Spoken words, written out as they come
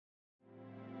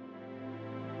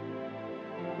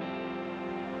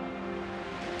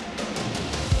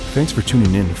Thanks for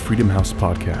tuning in to Freedom House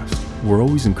Podcast. We're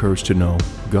always encouraged to know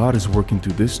God is working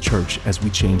through this church as we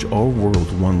change our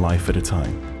world one life at a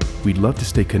time. We'd love to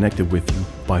stay connected with you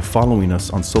by following us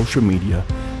on social media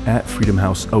at Freedom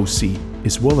House OC,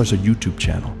 as well as our YouTube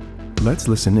channel. Let's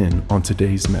listen in on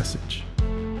today's message.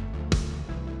 Thank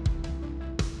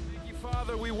you,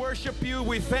 Father. We worship you.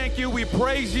 We thank you. We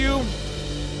praise you.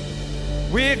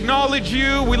 We acknowledge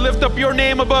you. We lift up your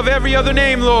name above every other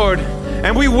name, Lord.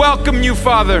 And we welcome you,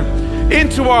 Father,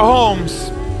 into our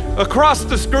homes, across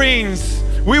the screens.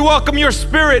 We welcome your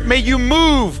spirit. May you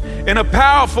move in a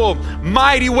powerful,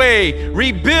 mighty way.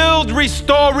 Rebuild,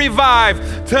 restore,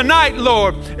 revive tonight,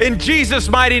 Lord, in Jesus'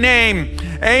 mighty name.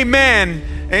 Amen.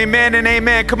 Amen and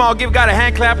amen. Come on, give God a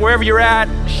hand clap wherever you're at.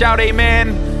 Shout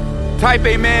amen. Type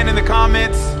amen in the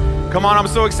comments. Come on, I'm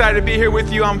so excited to be here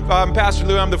with you. I'm Pastor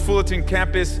Lou. I'm the Fullerton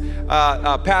campus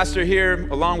pastor here,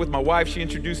 along with my wife. She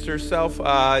introduced herself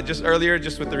just earlier,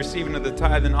 just with the receiving of the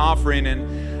tithe and offering.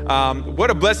 And what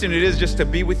a blessing it is just to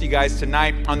be with you guys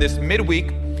tonight on this midweek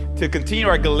to continue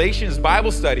our Galatians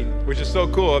Bible study, which is so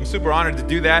cool. I'm super honored to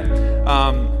do that.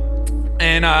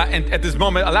 And at this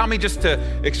moment, allow me just to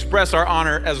express our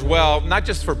honor as well, not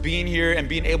just for being here and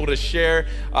being able to share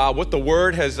what the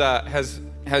Word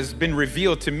has been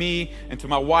revealed to me and to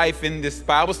my wife in this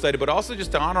Bible study, but also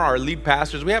just to honor our lead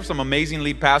pastors. We have some amazing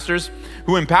lead pastors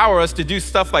who empower us to do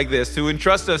stuff like this, who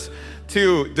entrust us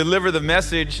to deliver the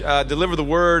message, deliver the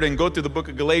word, and go through the book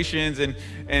of Galatians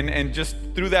and just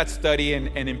through that study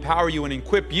and empower you and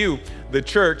equip you, the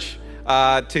church,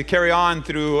 to carry on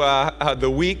through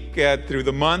the week, through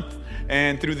the month,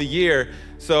 and through the year.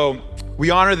 So we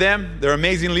honor them. They're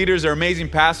amazing leaders. They're amazing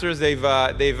pastors.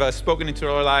 They've spoken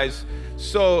into our lives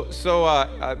so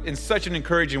in such an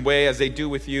encouraging way as they do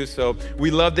with you. So we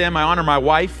love them. I honor my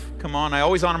wife. Come on. I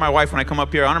always honor my wife when I come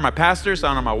up here. I honor my pastors. I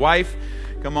honor my wife.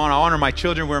 Come on. I honor my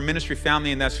children. We're a ministry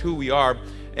family, and that's who we are.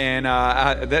 And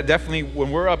that definitely, when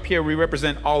we're up here, we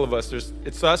represent all of us.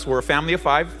 It's us. We're a family of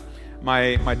 5.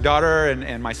 My daughter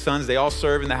and my sons, they all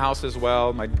serve in the house as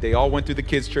well. They all went through the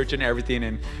kids' church and everything.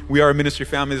 And we are a ministry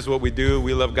family. This is what we do.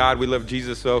 We love God. We love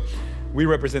Jesus. So we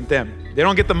represent them. They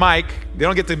don't get the mic. They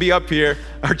don't get to be up here,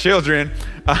 our children.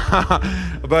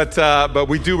 But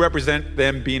we do represent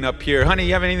them being up here. Honey,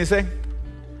 you have anything to say?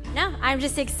 No, I'm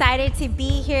just excited to be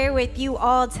here with you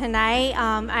all tonight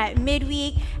at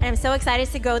midweek, and I'm so excited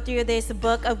to go through this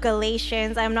book of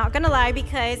Galatians. I'm not going to lie,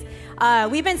 because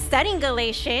we've been studying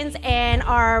Galatians in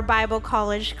our Bible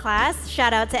college class.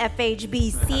 Shout out to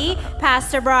FHBC,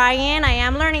 Pastor Brian. I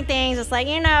am learning things, just like,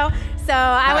 So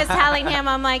I was telling him,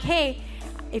 I'm like, hey,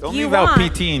 if Don't you leave want...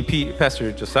 out PT and Pastor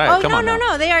Josiah. Oh, Come on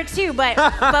no, they are too, but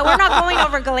we're not going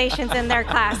over Galatians in their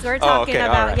class. We're talking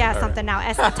about, something now,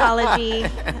 eschatology.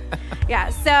 Yeah,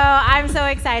 so I'm so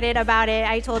excited about it.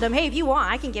 I told him, hey, if you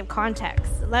want, I can give context.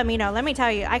 Let me know. Let me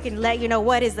tell you. I can let you know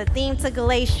what is the theme to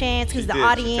Galatians, who's the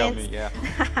audience. She told me,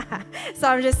 yeah. So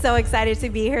I'm just so excited to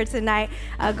be here tonight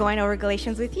going over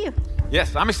Galatians with you.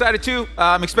 Yes, I'm excited too.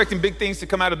 I'm expecting big things to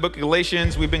come out of the book of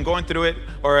Galatians. We've been going through it,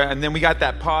 and then we got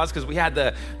that pause because we had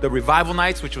the revival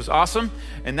nights, which was awesome.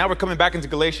 And now we're coming back into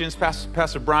Galatians.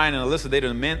 Pastor Brian and Alyssa, they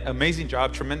did an amazing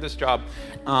job, tremendous job.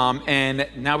 And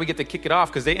now we get to kick it off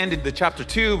because they ended the chapter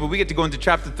 2, but we get to go into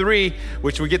chapter 3,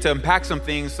 which we get to unpack some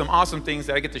things, some awesome things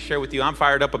that I get to share with you. I'm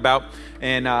fired up about,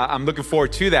 and I'm looking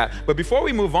forward to that. But before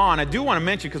we move on, I do want to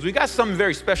mention, because we got something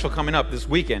very special coming up this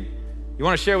weekend. You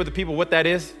want to share with the people what that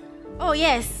is? Oh,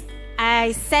 yes.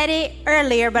 I said it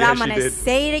earlier, but I'm going to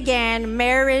say it again.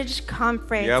 Marriage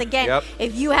conference.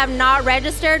 If you have not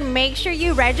registered, make sure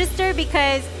you register,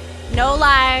 because no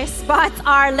lie, spots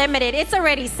are limited. It's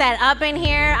already set up in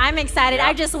here. I'm excited.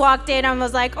 I just walked in and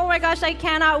was like, oh my gosh, I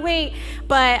cannot wait.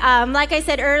 But like I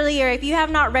said earlier, if you have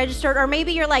not registered, or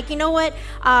maybe you're like, you know what,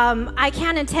 I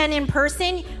can't attend in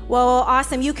person. Well,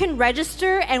 awesome. You can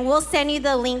register, and we'll send you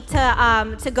the link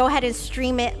to go ahead and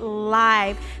stream it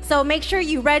live. So make sure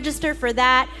you register for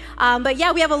that. But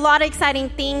yeah, we have a lot of exciting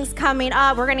things coming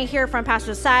up. We're going to hear from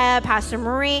Pastor Josiah, Pastor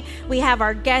Marie. We have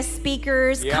our guest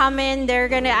speakers coming.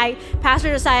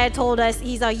 Pastor Josiah told us,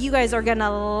 he's like, you guys are going to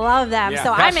love them.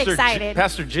 So I'm excited.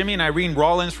 Pastor Jimmy and Irene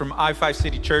Rollins from I-5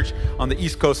 City Church on the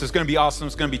East Coast. It's going to be awesome.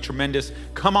 It's going to be tremendous.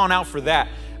 Come on out for that.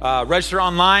 Register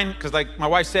online, because like my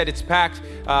wife said, it's packed.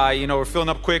 We're filling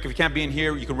up quick. If you can't be in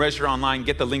here, you can register online,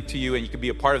 get the link to you, and you can be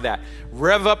a part of that.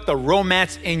 Rev up the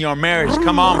romance in your marriage.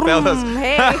 Come on, fellas.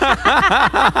 Hey.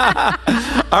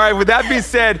 All right, with that being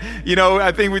said,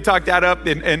 I think we talked that up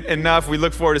enough. We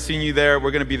look forward to seeing you there.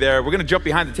 We're going to be there. We're going to jump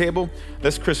behind the table.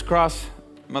 Let's crisscross,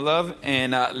 my love,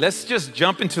 and let's just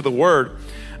jump into the Word.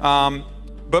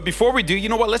 But before we do, you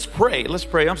know what? Let's pray. Let's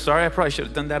pray. I'm sorry. I probably should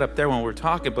have done that up there when we were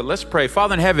talking, but let's pray.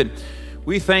 Father in heaven,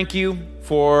 we thank you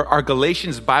for our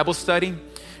Galatians Bible study.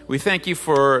 We thank you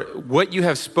for what you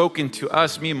have spoken to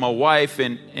us, me and my wife,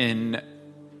 and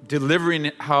delivering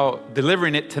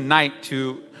it tonight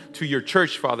to your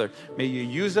church, Father. May you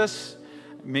use us.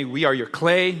 May we are your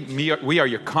clay. We are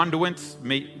your conduits.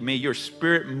 May your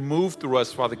Spirit move through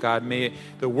us, Father God. May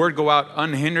the word go out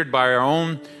unhindered by our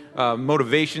own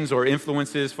motivations or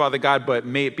influences, Father God, but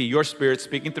may it be your Spirit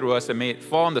speaking through us, and may it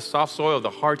fall on the soft soil of the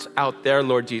hearts out there,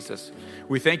 Lord Jesus.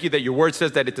 We thank you that your word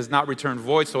says that it does not return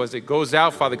void, so as it goes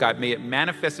out, Father God, may it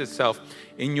manifest itself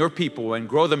in your people and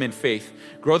grow them in faith,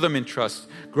 grow them in trust,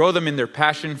 grow them in their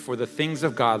passion for the things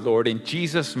of God, Lord. In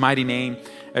Jesus' mighty name,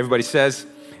 everybody says,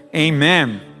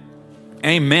 amen.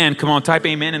 Amen. Come on, type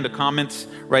amen in the comments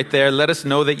right there. Let us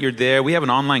know that you're there. We have an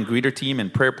online greeter team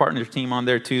and prayer partner team on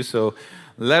there too, so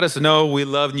let us know. We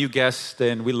love new guests,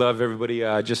 and we love everybody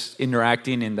just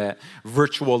interacting in that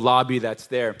virtual lobby that's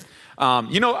there.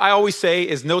 I always say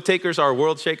is note takers are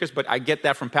world shakers, but I get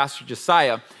that from Pastor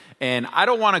Josiah, and I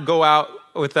don't want to go out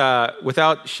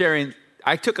without sharing.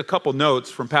 I took a couple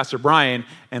notes from Pastor Brian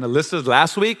and Alyssa's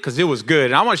last week because it was good,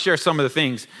 and I want to share some of the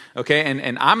things. Okay,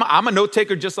 and I'm a note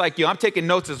taker just like you. I'm taking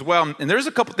notes as well, and there's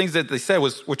a couple things that they said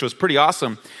which was pretty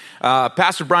awesome.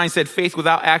 Pastor Brian said, "Faith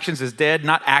without actions is dead.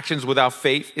 Not actions without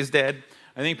faith is dead."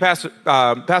 I think Pastor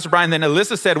Brian, then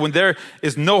Alyssa said, when there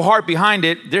is no heart behind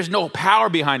it, there's no power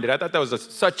behind it. I thought that was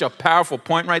such a powerful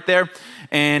point right there.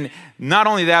 And not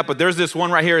only that, but there's this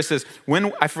one right here. It says,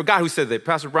 I forgot who said that.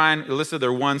 Pastor Brian, Alyssa,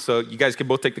 they're one, so you guys can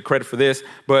both take the credit for this.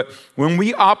 But when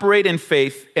we operate in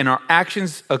faith and our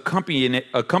actions accompany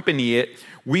it,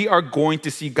 we are going to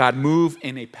see God move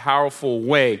in a powerful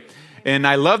way. And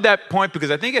I love that point because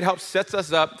I think it helps sets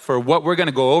us up for what we're going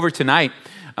to go over tonight.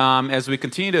 As we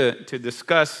continue to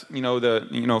discuss,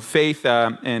 faith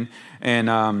and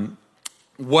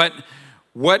what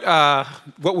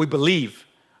we believe.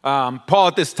 Paul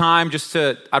at this time,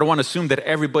 I don't want to assume that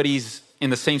everybody's in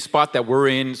the same spot that we're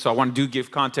in, so I want to give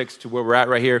context to where we're at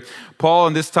right here. Paul,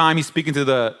 in this time, he's speaking to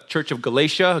the church of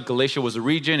Galatia. Galatia was a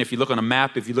region. If you look on a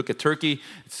map, if you look at Turkey,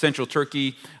 it's central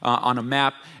Turkey on a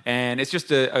map, and it's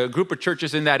just a group of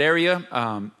churches in that area,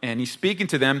 and he's speaking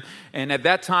to them. And at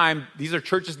that time, these are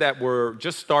churches that were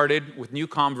just started with new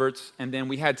converts, and then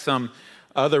we had some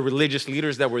other religious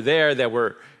leaders that were there that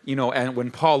were, and when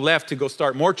Paul left to go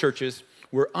start more churches,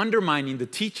 were undermining the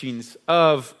teachings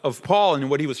of Paul and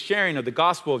what he was sharing of the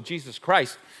gospel of Jesus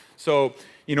Christ. So,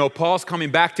 Paul's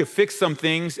coming back to fix some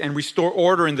things and restore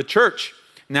order in the church.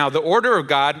 Now, the order of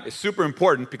God is super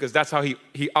important because that's how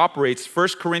he operates.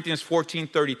 1 Corinthians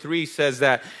 14:33 says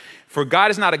that, "For God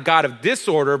is not a God of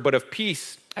disorder, but of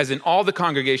peace, as in all the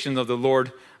congregations of the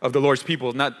Lord's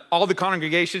people." Not all the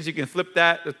congregations, you can flip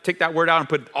that, take that word out and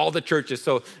put all the churches.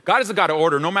 So God is a God of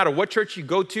order. No matter what church you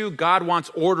go to, God wants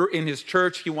order in his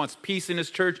church. He wants peace in his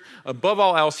church. Above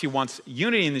all else, he wants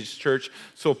unity in his church.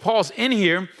 So Paul's in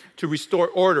here to restore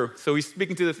order. So he's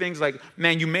speaking to the things like,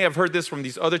 man, you may have heard this from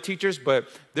these other teachers, but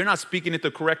they're not speaking it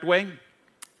the correct way.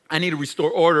 I need to restore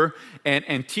order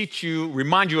and teach you,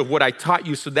 remind you of what I taught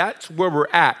you. So that's where we're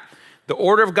at. The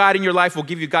order of God in your life will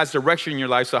give you God's direction in your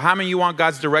life. So how many of you want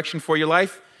God's direction for your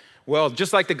life? Well,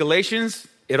 just like the Galatians,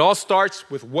 it all starts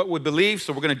with what we believe.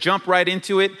 So we're going to jump right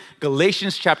into it.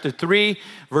 Galatians chapter 3,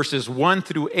 verses 1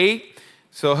 through 8.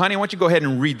 So honey, why don't you go ahead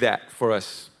and read that for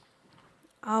us?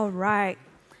 All right.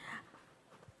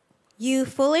 You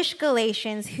foolish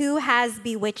Galatians, who has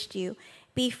bewitched you?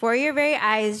 Before your very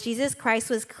eyes, Jesus Christ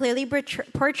was clearly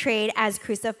portrayed as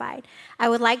crucified. I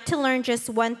would like to learn just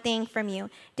one thing from you.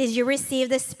 Did you receive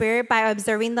the Spirit by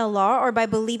observing the law or by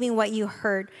believing what you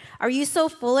heard? Are you so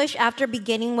foolish after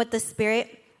beginning with the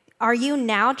Spirit? Are you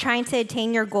now trying to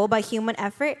attain your goal by human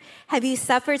effort? Have you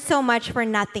suffered so much for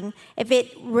nothing? If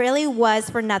it really was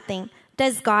for nothing,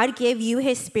 does God give you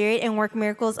his Spirit and work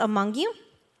miracles among you?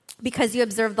 Because you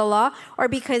observe the law, or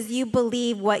because you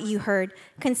believe what you heard?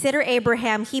 Consider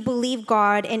Abraham. He believed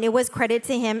God, and it was credited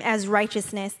to him as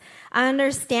righteousness. I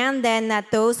understand then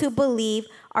that those who believe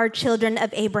are children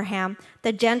of Abraham,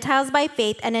 the Gentiles by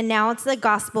faith, and announce the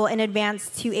gospel in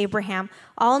advance to Abraham.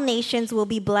 All nations will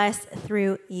be blessed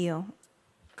through you.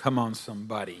 Come on,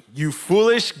 somebody. You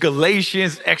foolish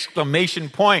Galatians, exclamation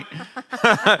point.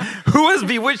 Who has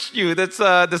bewitched you? That's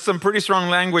some pretty strong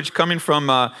language coming from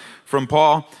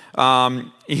Paul.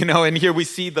 And here we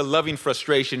see the loving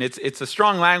frustration. It's a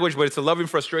strong language, but it's a loving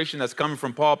frustration that's coming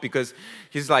from Paul, because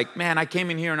he's like, man, I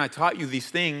came in here and I taught you these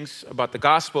things about the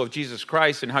gospel of Jesus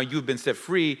Christ and how you've been set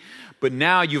free, but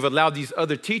now you've allowed these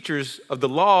other teachers of the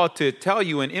law to tell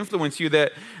you and influence you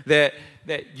that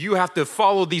you have to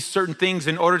follow these certain things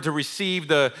in order to receive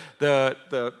the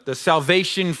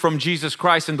salvation from Jesus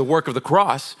Christ and the work of the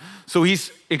cross. So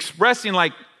he's expressing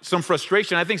like some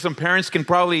frustration. I think some parents can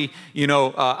probably,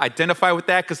 identify with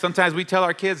that, because sometimes we tell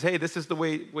our kids, hey, this is the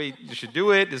way you should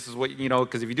do it. This is what,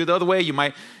 because if you do the other way, you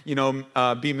might,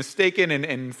 be mistaken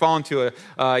and fall into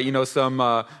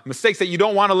some mistakes that you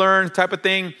don't want to learn type of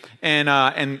thing. And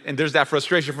there's that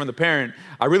frustration from the parent.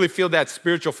 I really feel that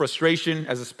spiritual frustration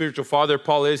as a spiritual father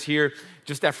Paul is here.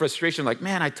 Just that frustration, like,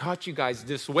 man, I taught you guys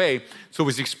this way. So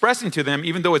he's expressing to them,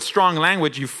 even though it's strong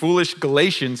language, you foolish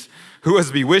Galatians, who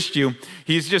has bewitched you?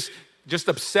 He's just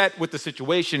upset with the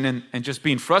situation and just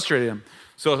being frustrated.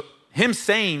 So him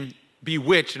saying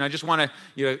bewitched, and I just want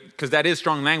to, because that is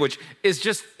strong language,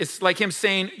 it's like him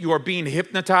saying you are being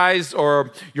hypnotized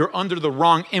or you're under the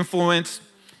wrong influence.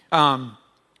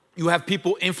 You have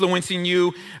people influencing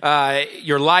you,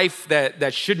 your life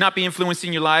that should not be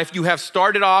influencing your life. You have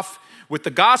started off with the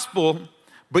gospel,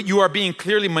 but you are being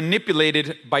clearly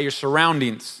manipulated by your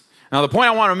surroundings. Now, the point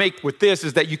I want to make with this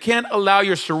is that you can't allow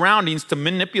your surroundings to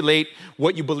manipulate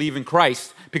what you believe in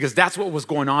Christ, because that's what was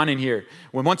going on in here.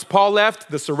 Once Paul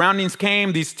left, the surroundings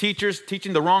came, these teachers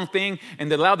teaching the wrong thing, and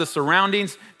they allowed the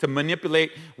surroundings to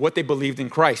manipulate what they believed in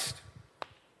Christ.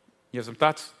 You have some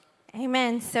thoughts?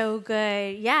 Amen. So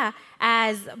good. Yeah.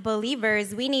 As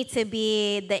believers, we need to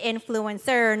be the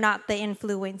influencer, not the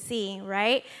influencee,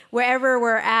 right? Wherever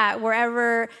we're at,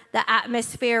 wherever the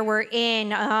atmosphere we're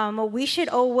in, we should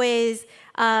always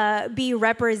be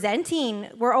representing.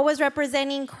 We're always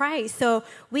representing Christ. So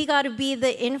we got to be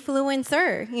the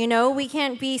influencer. We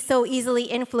can't be so easily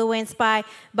influenced by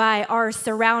our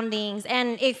surroundings.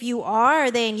 And if you are,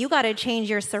 then you got to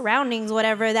change your surroundings,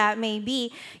 whatever that may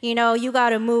be. You got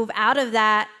to move out of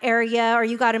that area, or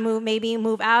you got to move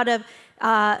out of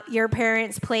your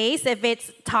parents' place if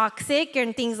it's toxic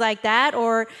and things like that.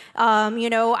 Or, I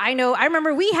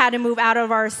remember we had to move out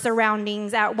of our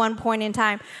surroundings at one point in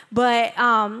time. But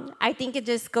I think it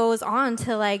just goes on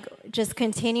to just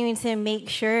continuing to make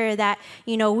sure that,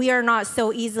 we are not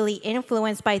so easily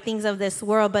influenced by things of this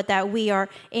world, but that we are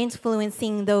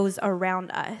influencing those around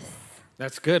us.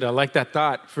 That's good. I like that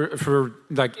thought. For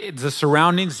the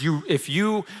surroundings, if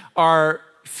you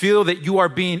feel that you are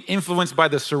being influenced by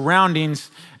the surroundings,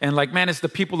 and it's the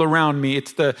people around me,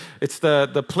 it's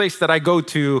the place that I go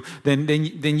to, then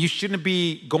you shouldn't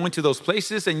be going to those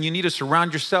places, and you need to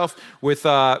surround yourself with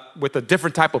a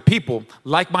different type of people,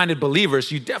 like-minded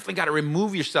believers. You definitely got to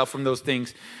remove yourself from those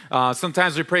things.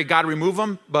 Sometimes we pray God remove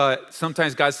them, but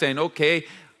sometimes God's saying, okay,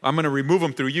 I'm going to remove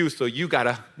them through you, so you got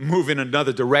to move in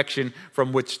another direction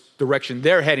from which direction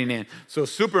they're heading in. So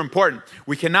super important.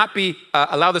 We cannot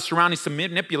allow the surroundings to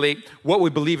manipulate what we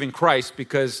believe in Christ,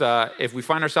 because if we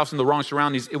find ourselves in the wrong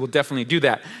surroundings, it will definitely do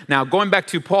that. Now, going back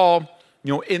to Paul,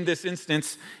 in this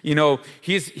instance,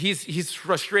 he's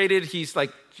frustrated. He's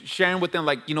sharing with them,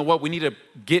 we need to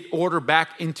get order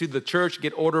back into the church,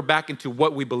 get order back into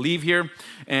what we believe here.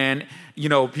 And,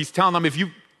 he's telling them, if you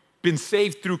been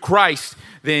saved through Christ,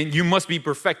 then you must be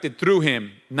perfected through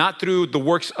him, not through the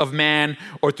works of man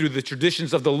or through the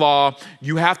traditions of the law.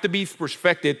 You have to be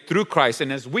perfected through Christ.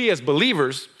 And as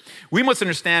believers, we must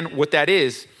understand what that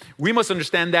is. We must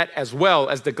understand that as well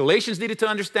as the Galatians needed to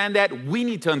understand that. We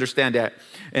need to understand that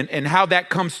and how that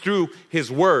comes through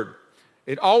his word.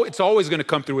 It's always going to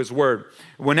come through his word.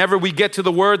 Whenever we get to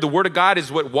the word of God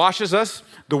is what washes us.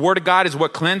 The word of God is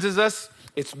what cleanses us.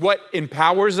 It's what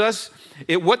empowers us.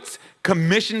 It what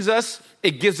commissions us.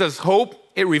 It gives us hope.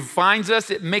 It refines us.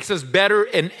 It makes us better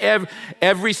in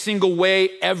every single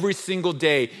way, every single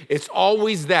day. It's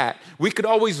always that. We could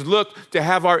always look to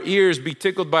have our ears be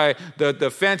tickled by the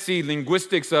fancy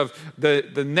linguistics of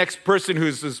the next person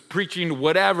who's preaching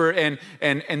whatever, and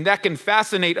that can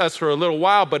fascinate us for a little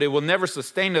while, but it will never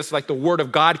sustain us like the Word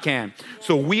of God can.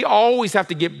 So we always have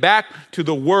to get back to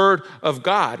the Word of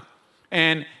God.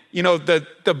 And,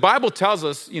 the Bible tells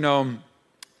us,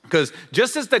 because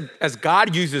just as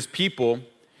God uses people,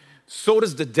 so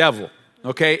does the devil,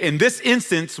 okay? In this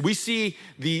instance, we see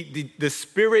the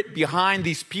spirit behind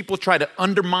these people try to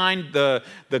undermine the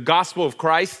gospel of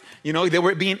Christ. They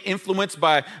were being influenced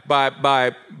by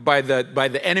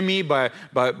the enemy, by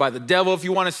the devil, if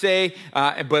you want to say.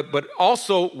 But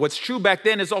also, what's true back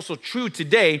then is also true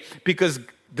today, because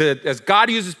as God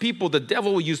uses people, the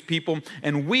devil will use people.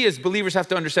 And we as believers have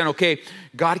to understand, okay,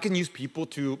 God can use people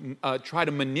to try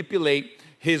to manipulate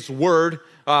his word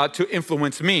to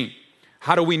influence me.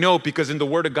 How do we know? Because in the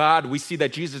word of God, we see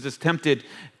that Jesus is tempted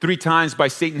 3 times by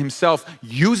Satan himself,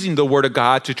 using the word of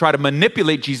God to try to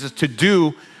manipulate Jesus to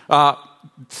do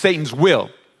Satan's will.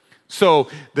 So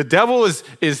the devil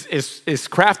is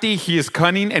crafty, he is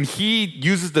cunning, and he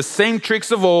uses the same tricks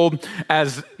of old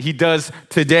as he does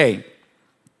today.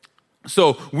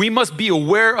 So we must be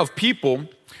aware of people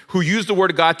who use the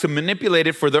word of God to manipulate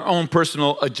it for their own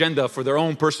personal agenda, for their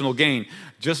own personal gain,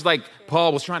 just like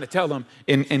Paul was trying to tell them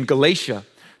in Galatia.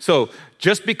 So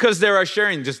just because they are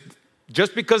sharing, just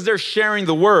because they're sharing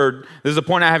the word, there's a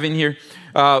point I have in here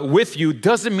with you,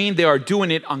 doesn't mean they are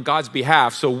doing it on God's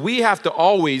behalf. So we have to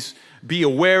always be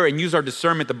aware and use our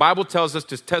discernment. The Bible tells us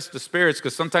to test the spirits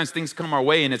because sometimes things come our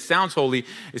way and it sounds holy,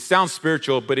 it sounds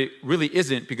spiritual, but it really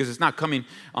isn't because it's not coming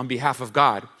on behalf of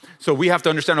God. So we have to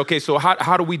understand, okay, so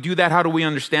how do we do that? How do we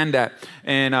understand that?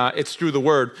 And it's through the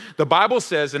word. The Bible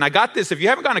says, and I got this, if you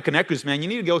haven't gone to Connect Groups, man, you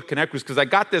need to go to Connect Groups because I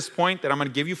got this point that I'm going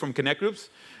to give you from Connect Groups.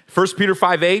 1 Peter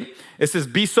 5:8, it says,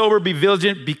 be sober, be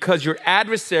vigilant, because your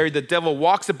adversary, the devil,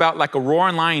 walks about like a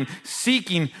roaring lion,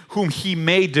 seeking whom he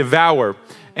may devour.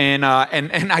 And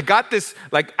I got this,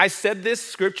 like I said this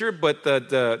scripture, but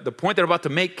the point that I'm about to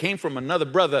make came from another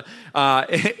brother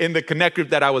in the Connect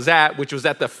Group that I was at, which was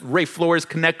at the Ray Flores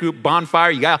Connect Group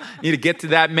Bonfire. You need to get to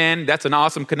that, man. That's an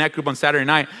awesome Connect Group on Saturday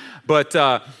night. But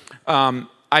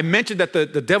I mentioned that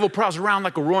the devil prowls around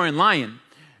like a roaring lion.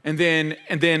 And then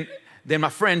my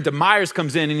friend DeMyers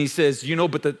comes in and he says,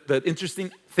 but the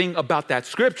interesting thing about that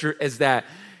scripture is that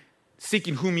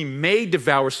seeking whom he may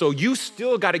devour. So you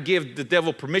still got to give the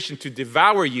devil permission to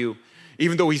devour you,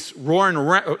 even though he's roaming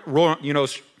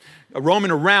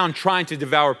around trying to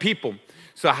devour people.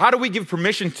 So how do we give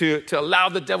permission to allow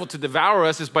the devil to devour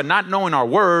us is by not knowing our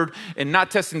word and not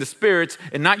testing the spirits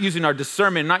and not using our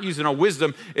discernment, not using our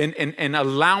wisdom and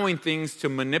allowing things to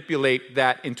manipulate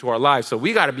that into our lives. So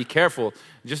we got to be careful,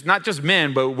 not just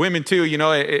men, but women too.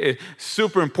 It's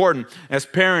super important as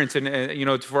parents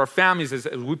and for our families as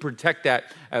we protect that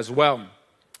as well.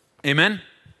 Amen?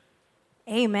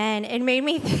 Amen. It made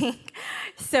me think.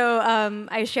 So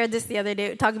I shared this the other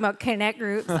day, talking about Connect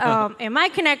Groups. In my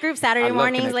Connect Group, Saturday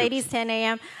mornings, ladies, 10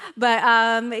 a.m. But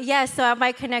so at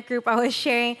my Connect Group, I was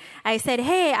sharing, I said,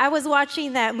 hey, I was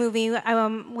watching that movie.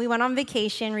 We went on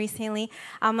vacation recently.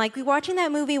 I'm like, we're watching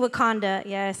that movie, Wakanda.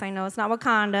 Yes, I know, it's not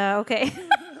Wakanda, okay.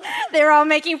 They were all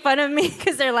making fun of me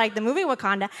because they're like, the movie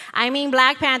Wakanda. I mean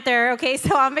Black Panther. Okay,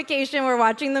 so on vacation, we're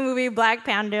watching the movie Black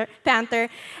Panther.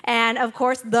 And of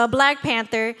course, the Black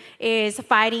Panther is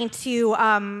fighting to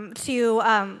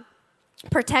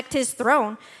protect his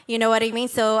throne. You know what I mean?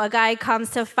 So a guy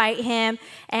comes to fight him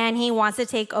and he wants to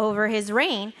take over his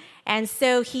reign. And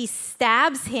so he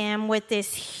stabs him with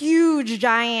this huge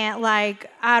giant, like,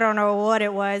 I don't know what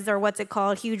it was or what's it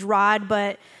called, huge rod,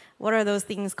 but what are those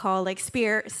things called? Like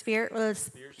spear,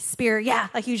 yeah,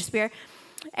 a huge spear.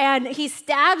 And he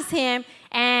stabs him,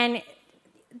 and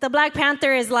the Black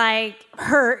Panther is like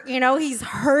hurt, he's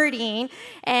hurting.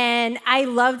 And I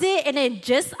loved it, and it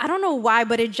just, I don't know why,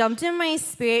 but it jumped in my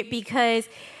spirit because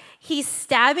he's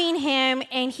stabbing him,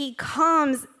 and he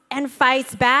comes and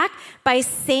fights back by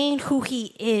saying who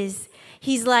he is.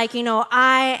 He's like,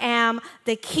 I am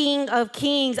the King of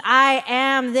Kings. I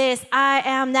am this. I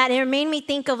am that. And it made me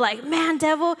think of like, man,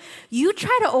 devil, you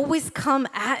try to always come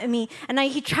at me. And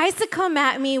he tries to come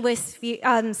at me with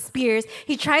spears.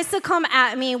 He tries to come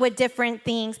at me with different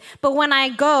things. But when I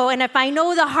go, and if I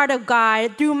know the heart of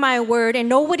God through my word and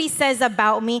know what he says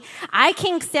about me, I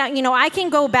can stand, I can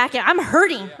go back and I'm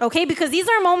hurting, okay? Because these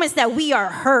are moments that we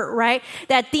are hurt, right?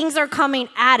 That things are coming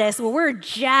at us where we're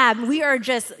jabbed. We are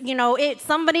just,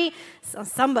 somebody or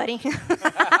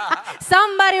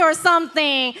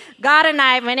something got a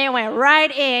knife and it went right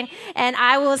in. And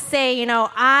I will say,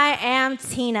 I am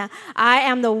Tina. I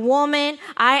am the woman.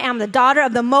 I am the daughter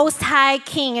of the Most High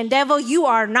King. And devil, you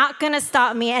are not going to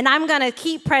stop me. And I'm going to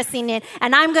keep pressing in.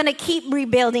 And I'm going to keep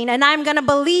rebuilding. And I'm going to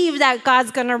believe that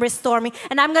God's going to restore me.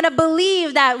 And I'm going to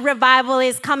believe that revival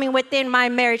is coming within my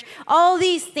marriage. All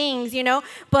these things,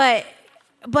 But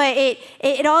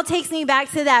it all takes me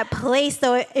back to that place,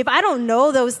 though. If I don't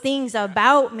know those things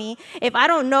about me, if I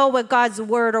don't know what God's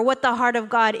word or what the heart of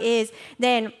God is,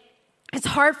 then it's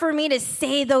hard for me to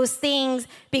say those things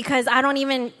because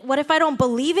what if I don't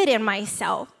believe it in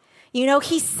myself? You know,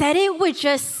 he said it with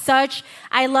just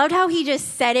I loved how he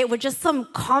just said it with just some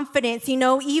confidence, you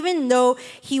know, even though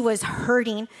he was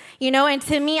hurting, you know, and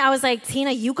to me, I was like,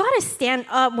 Tina, you got to stand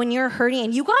up when you're hurting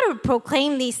and you got to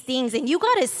proclaim these things and you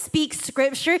got to speak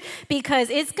scripture because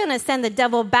it's going to send the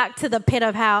devil back to the pit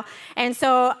of hell. And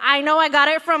so I know I got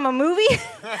it from a movie,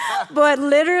 but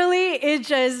literally it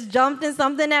just jumped in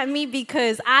something at me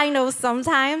because I know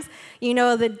sometimes, you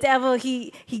know, the devil,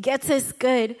 he gets us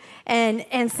good.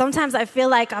 And sometimes I feel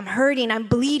like I'm hurting, I'm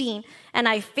bleeding, and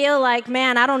I feel like,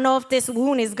 man, I don't know if this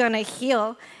wound is going to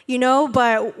heal, you know?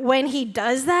 But when he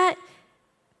does that,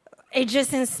 it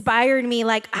just inspired me,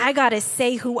 like, I got to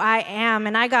say who I am,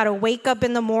 and I got to wake up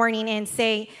in the morning and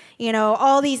say, you know,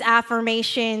 all these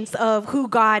affirmations of who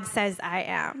God says I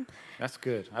am. That's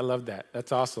good. I love that.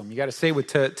 That's awesome. You got to say with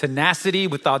tenacity,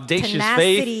 with audacious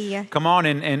faith. Come on,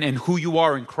 and who you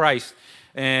are in Christ.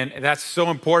 And that's so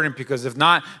important because if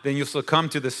not, then you'll succumb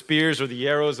to the spears or the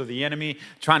arrows of the enemy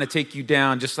trying to take you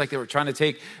down, just like they were trying to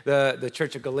take the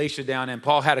church of Galatia down. And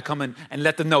Paul had to come in and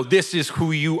let them know, this is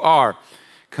who you are.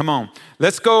 Come on.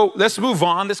 Let's move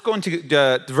on. Let's go into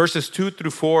verses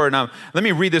 2-4. And let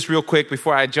me read this real quick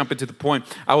before I jump into the point.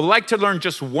 I would like to learn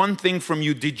just one thing from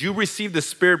you. Did you receive the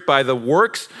Spirit by the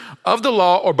works of the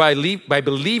law or by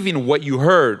believing what you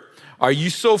heard? Are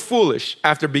you so foolish?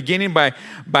 After beginning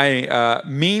by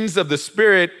means of the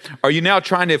Spirit, are you now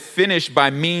trying to finish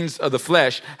by means of the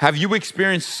flesh? Have you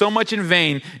experienced so much in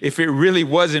vain if it really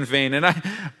was in vain? And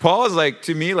Paul is like,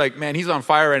 to me, like, man, he's on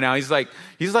fire right now. He's like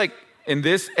in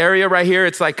this area right here,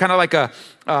 it's like kind of like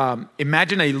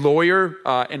imagine a lawyer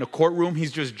in a courtroom.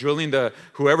 He's just drilling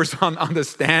whoever's on the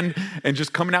stand and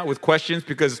just coming out with questions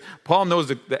because Paul knows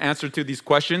the answer to these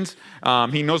questions.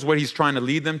 He knows what he's trying to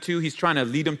lead them to. He's trying to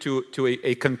lead them to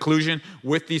a conclusion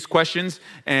with these questions.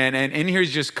 And in here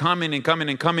he's just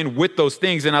coming with those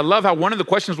things. And I love how one of the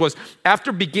questions was,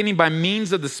 after beginning by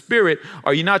means of the Spirit,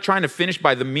 are you not trying to finish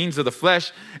by the means of the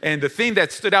flesh? And the thing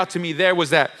that stood out to me there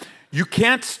was that you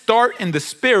can't start in the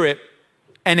Spirit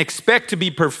and expect to be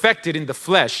perfected in the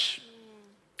flesh.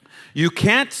 You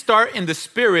can't start in the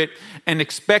Spirit and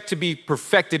expect to be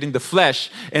perfected in the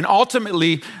flesh. And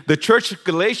ultimately, the church of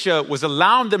Galatia was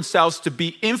allowing themselves to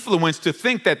be influenced to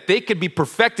think that they could be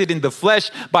perfected in the flesh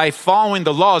by following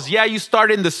the laws. Yeah, you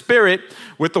start in the Spirit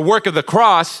with the work of the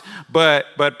cross, but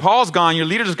Paul's gone, your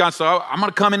leader's gone, so I'm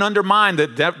going to come and undermine. The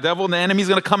devil and the enemy's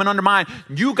going to come and undermine.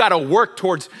 You got to work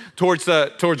towards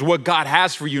what God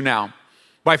has for you now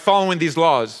by following these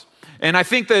laws. And I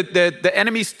think that the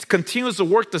enemy continues to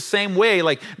work the same way.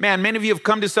 Like, man, many of you have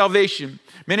come to salvation.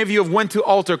 Many of you have went to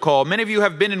altar call. Many of you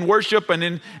have been in worship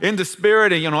and in the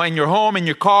Spirit, and, you know, in your home, in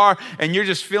your car, and you're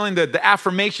just feeling the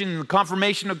affirmation and the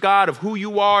confirmation of God of who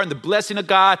you are and the blessing of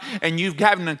God, and you've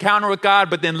had an encounter with God.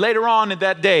 But then later on in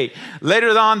that day,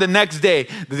 later on the next day,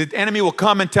 the enemy will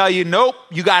come and tell you, nope,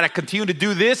 you got to continue to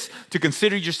do this to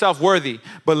consider yourself worthy.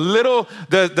 But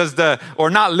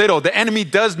the enemy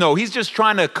does know. He's just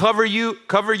trying to cover you,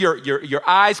 cover your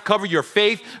eyes, cover your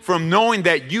faith from knowing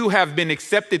that you have been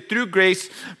accepted through grace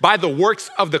by the works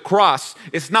of the cross.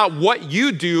 It's not what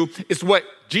you do, it's what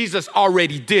Jesus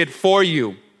already did for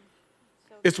you.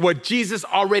 It's what Jesus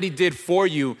already did for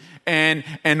you. And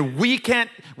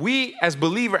we as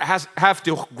believers have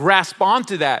to grasp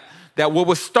onto that what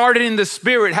was started in the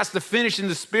Spirit has to finish in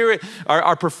the Spirit.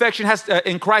 Our perfection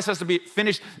in Christ has to be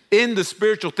finished in the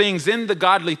spiritual things, in the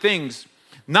godly things,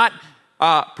 not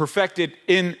perfected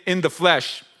in the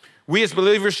flesh. We as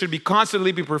believers should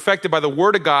constantly be perfected by the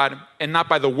word of God and not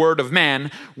by the word of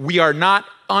man. We are not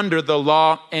under the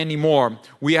law anymore.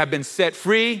 We have been set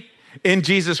free in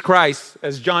Jesus Christ.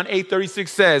 As John 8:36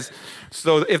 says,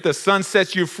 so if the Son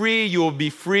sets you free, you will be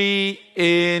free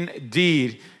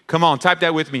indeed. Come on, type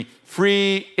that with me.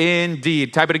 Free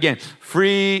indeed. Type it again.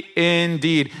 Free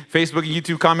indeed. Facebook and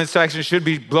YouTube comment section should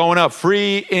be blowing up.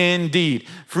 Free indeed.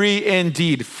 Free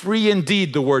indeed. Free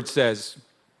indeed, the word says.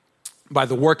 By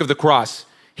the work of the cross,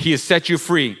 he has set you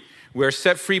free. We are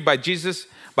set free by Jesus,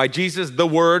 the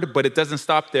word, but it doesn't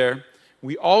stop there.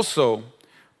 We also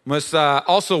must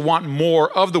also want more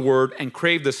of the word and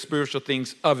crave the spiritual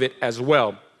things of it as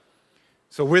well.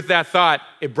 So with that thought,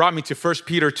 it brought me to 1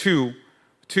 Peter 2.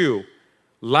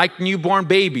 Like newborn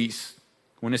babies,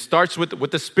 when it starts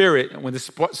with the Spirit, when it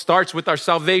starts with our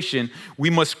salvation, we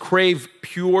must crave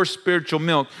pure spiritual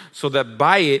milk so that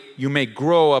by it you may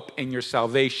grow up in your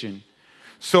salvation.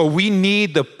 So we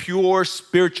need the pure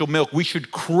spiritual milk. We should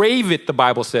crave it, the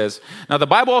Bible says. Now, the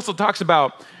Bible also talks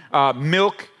about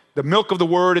milk, the milk of the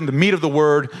word and the meat of the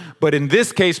word. But in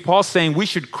this case, Paul's saying we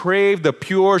should crave the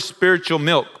pure spiritual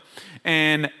milk.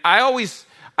 And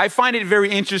I find it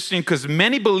very interesting because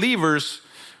many believers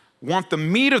want the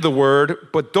meat of the word,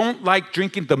 but don't like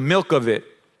drinking the milk of it.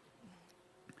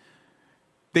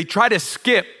 They try to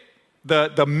skip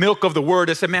the milk of the word.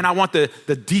 They say, man, I want the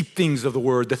deep things of the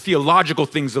word, the theological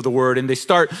things of the word. And they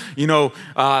start,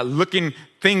 looking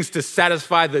things to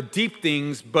satisfy the deep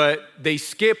things, but they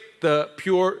skip the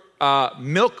pure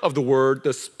milk of the word,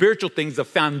 the spiritual things, the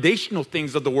foundational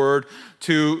things of the word,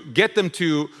 to get them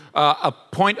to a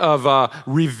point of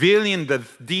revealing the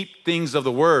deep things of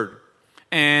the word.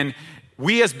 And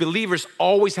we as believers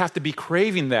always have to be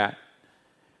craving that.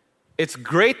 It's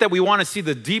great that we want to see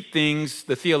the deep things,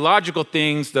 the theological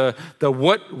things, the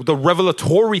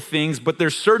revelatory things, but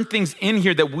there's certain things in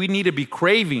here that we need to be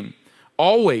craving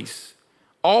always,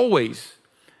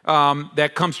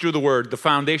 that comes through the word, the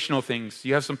foundational things.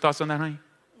 You have some thoughts on that, honey?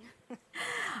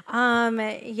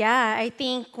 Yeah, I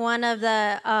think one of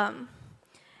the,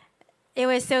 it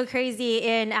was so crazy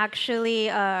in actually,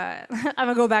 I'm going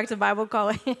to go back to Bible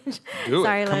college. Do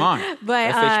it, come on.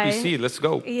 But, FHBC, let's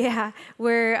go. Yeah,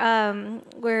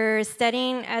 we're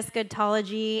studying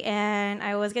eschatology, and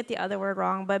I always get the other word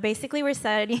wrong, but basically we're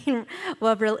studying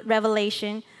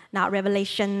Revelation, not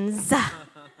Revelations.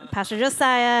 Pastor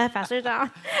Josiah, Pastor John.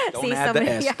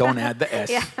 Don't add the S.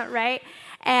 Yeah, right.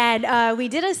 And we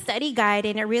did a study guide,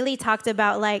 and it really talked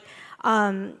about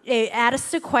it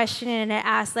asked a question, and it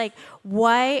asked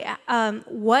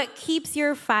what keeps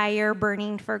your fire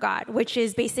burning for God, which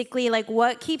is basically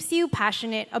what keeps you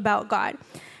passionate about God,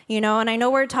 And I know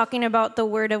we're talking about the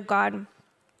Word of God,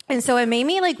 and so it made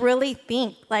me really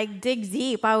think, dig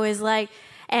deep. I was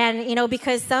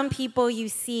because some people you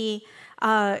see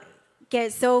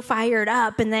get so fired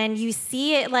up, and then you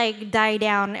see it die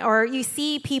down, or you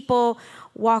see people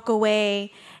walk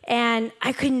away, and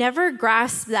I could never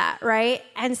grasp that, right?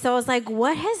 And so I was like,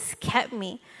 what has kept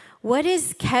me? What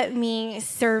has kept me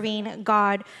serving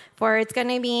God for? It's going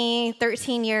to be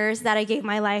 13 years that I gave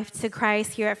my life to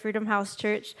Christ here at Freedom House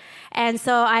Church. And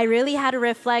so I really had to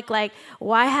reflect,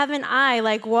 why haven't I?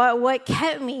 What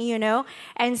kept me,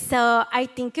 And so I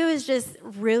think it was just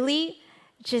really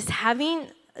just having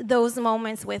those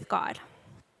moments with God.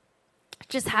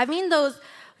 Just having those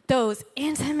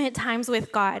intimate times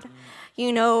with God.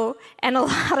 And a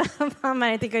lot of them,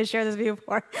 I think I shared this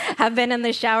before, have been in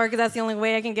the shower because that's the only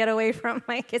way I can get away from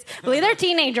my kids. I believe they're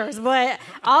teenagers, but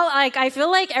I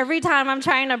feel like every time I'm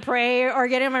trying to pray or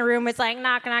get in my room, it's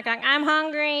knock, knock, knock, I'm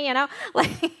hungry,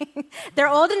 They're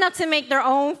old enough to make their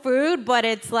own food, but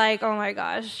it's oh my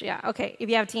gosh, yeah, okay. If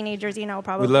you have teenagers,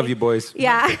 probably. We love you, boys.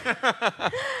 Yeah.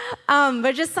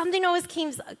 But just something always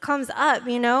comes up,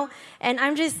 And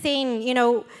I'm just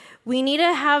saying, we need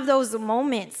to have those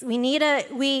moments.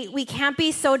 We can't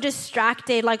be so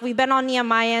distracted. We've been on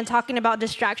Nehemiah and talking about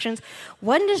distractions.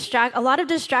 A lot of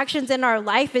distractions in our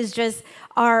life is just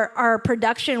our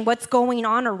production, what's going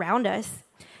on around us.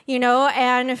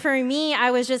 And for me,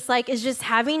 I was just it's just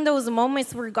having those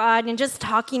moments with God and just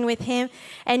talking with Him,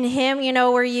 and Him,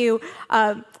 where you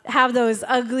have those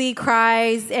ugly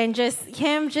cries, and just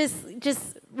Him just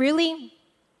really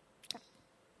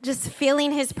just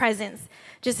feeling His presence.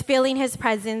 Just feeling His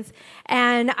presence.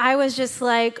 And I was just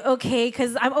okay,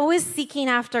 because I'm always seeking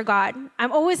after God.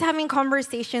 I'm always having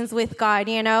conversations with God,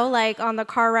 on the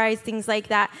car rides, things like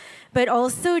that. But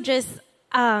also just,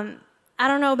 I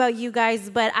don't know about you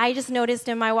guys, but I just noticed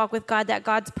in my walk with God that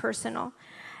God's personal.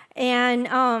 And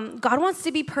God wants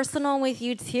to be personal with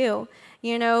you too.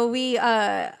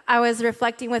 I was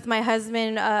reflecting with my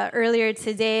husband earlier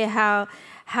today how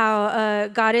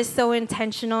God is so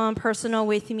intentional and personal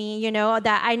with me,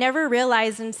 that I never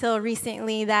realized until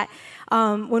recently that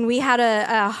when we had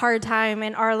a hard time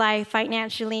in our life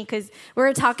financially, because we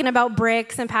were talking about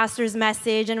bricks and Pastor's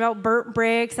message and about burnt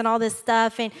bricks and all this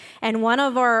stuff, and one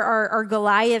of our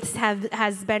Goliaths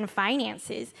has been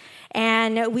finances.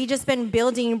 And we just been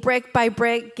building brick by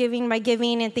brick, giving by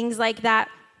giving, and things like that.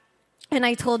 And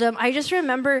I told him, I just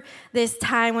remember this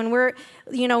time when we're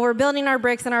building our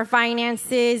bricks and our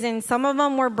finances, and some of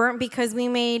them were burnt because we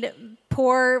made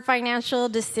poor financial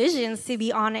decisions, to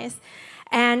be honest.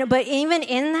 But even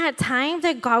in that time,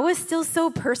 that God was still so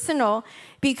personal,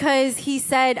 because He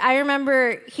said, I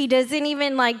remember He doesn't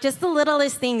even just the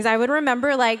littlest things. I would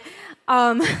remember that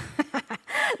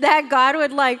God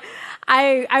would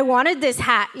I wanted this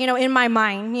hat, in my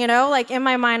mind, in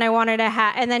my mind, I wanted a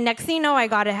hat. And then next thing you know, I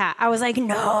got a hat. I was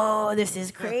no, this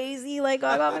is crazy. I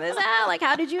got this hat.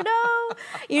 How did you know?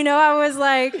 I was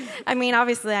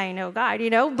obviously I know God,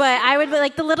 but I would be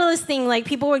the littlest thing,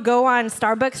 people would go on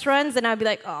Starbucks runs, and I'd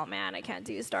be oh man, I can't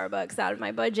do Starbucks, out of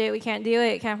my budget. We can't do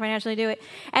it. Can't financially do it.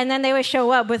 And then they would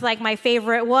show up with my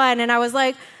favorite one. And I was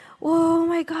oh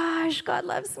my gosh, God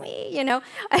loves me, you know?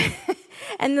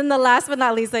 And then the last but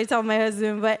not least, I tell my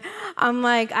husband, but I'm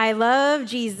like, I love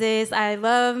Jesus. I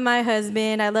love my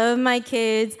husband. I love my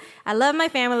kids. I love my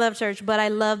family, love church, but I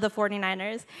love the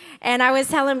 49ers. And I was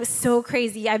telling him, it's so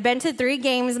crazy. I've been to 3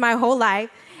 games my whole life.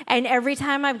 And every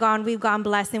time I've gone, we've gone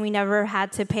blessed, and we never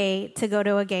had to pay to go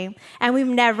to a game. And we've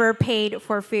never paid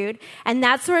for food. And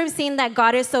that's where I'm seeing that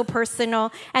God is so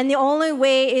personal. And the only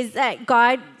way is that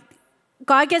God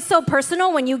gets so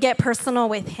personal when you get personal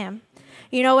with him.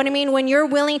 You know what I mean? When you're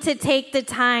willing to take the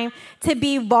time to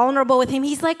be vulnerable with him,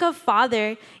 he's like a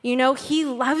father. You know, he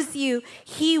loves you.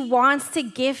 He wants to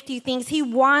gift you things. He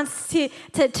wants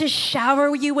to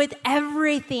shower you with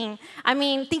everything. I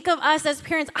mean, think of us as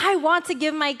parents. I want to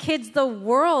give my kids the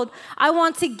world. I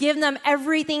want to give them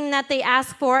everything that they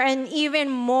ask for and even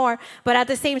more. But at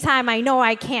the same time, I know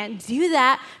I can't do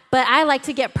that. But I like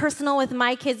to get personal with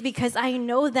my kids because I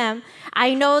know them.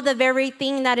 I know the very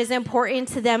thing that is important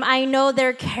to them. I know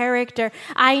their character.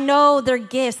 I know their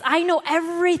gifts. I know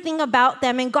everything about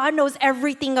them. And God knows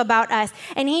everything about us.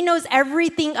 And he knows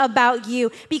everything about you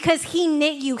because he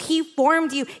knit you. He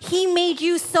formed you. He made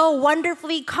you so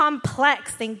wonderfully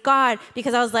complex. Thank God.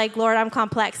 Because I was like, Lord, I'm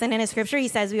complex. And in his scripture, he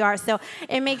says we are. So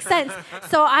it makes sense.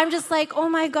 So I'm just like, oh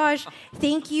my gosh,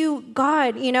 thank you,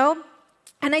 God, you know?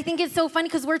 And I think it's so funny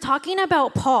because we're talking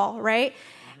about Paul, right?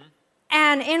 Mm-hmm.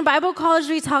 And in Bible college,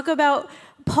 we talk about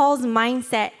Paul's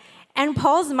mindset. And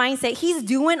Paul's mindset, he's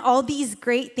doing all these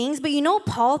great things. But you know,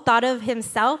 Paul thought of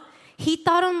himself? He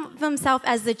thought of himself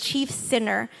as the chief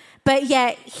sinner. But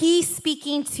yet, he's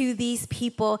speaking to these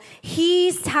people.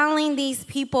 He's telling these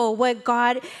people what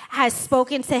God has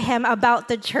spoken to him about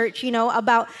the church, you know,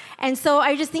 about. And so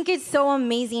I just think it's so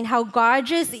amazing how God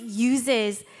just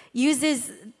uses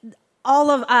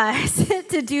all of us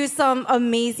to do some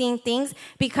amazing things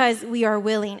because we are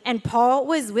willing. And Paul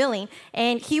was willing.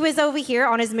 And he was over here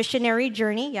on his missionary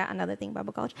journey. Yeah, another thing,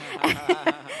 Bible college.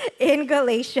 In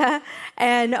Galatia.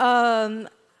 And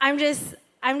I'm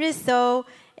just so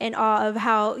in awe of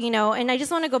how, you know, and I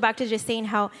just want to go back to just saying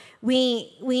how we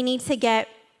need to get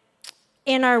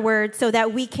in our word so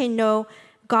that we can know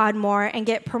God more and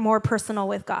get more personal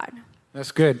with God.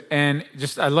 That's good. And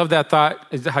just, I love that thought,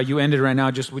 is how you ended right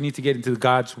now. Just, we need to get into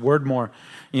God's word more,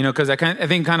 you know, because I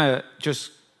think kind of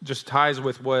just ties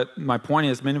with what my point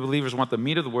is. Many believers want the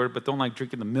meat of the word, but don't like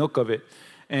drinking the milk of it.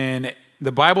 And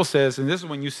the Bible says, and this is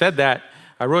when you said that,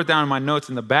 I wrote down in my notes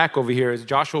in the back over here, is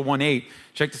Joshua 1:8.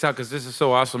 Check this out, because this is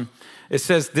so awesome. It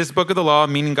says, this book of the law,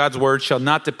 meaning God's word, shall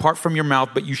not depart from your mouth,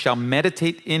 but you shall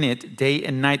meditate in it day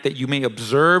and night, that you may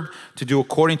observe to do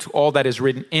according to all that is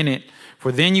written in it.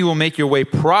 For then you will make your way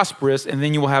prosperous, and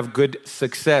then you will have good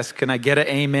success. Can I get an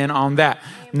amen on that?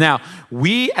 Amen. Now,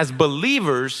 we as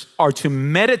believers are to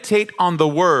meditate on the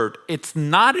word. It's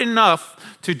not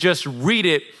enough to just read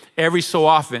it every so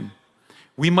often.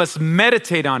 We must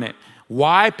meditate on it.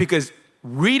 Why? Because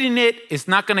reading it is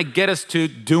not going to get us to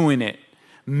doing it.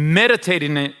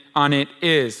 Meditating on it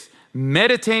is.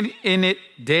 Meditate in it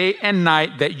day and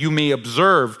night that you may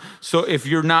observe. So if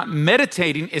you're not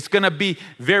meditating, it's going to be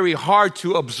very hard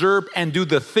to observe and do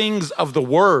the things of the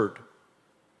word.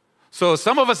 So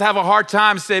some of us have a hard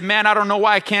time saying, man, I don't know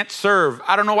why I can't serve.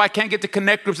 I don't know why I can't get to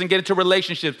connect groups and get into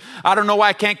relationships. I don't know why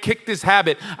I can't kick this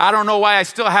habit. I don't know why I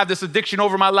still have this addiction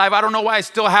over my life. I don't know why I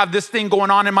still have this thing going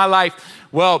on in my life.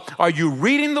 Well, are you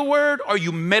reading the word or are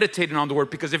you meditating on the word?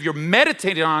 Because if you're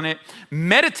meditating on it,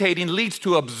 meditating leads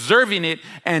to observing it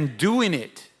and doing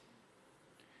it.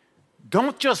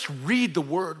 Don't just read the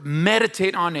word,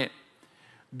 meditate on it.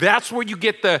 That's where you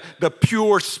get the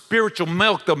pure spiritual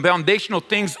milk, the foundational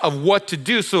things of what to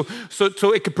do. So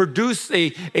it can produce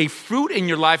a fruit in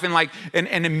your life and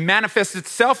it manifests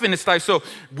itself in its life. So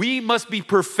we must be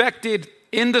perfected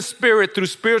in the spirit through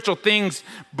spiritual things,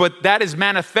 but that is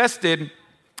manifested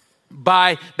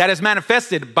by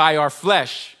our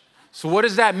flesh. So what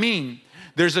does that mean?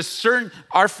 There's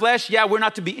our flesh, we're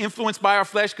not to be influenced by our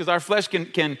flesh because our flesh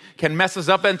can mess us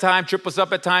up at time, trip us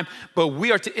up at time, but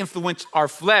we are to influence our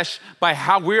flesh by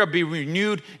how we are being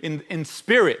renewed in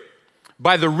spirit,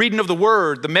 by the reading of the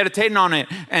word, the meditating on it,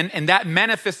 and that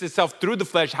manifests itself through the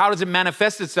flesh. How does it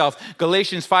manifest itself?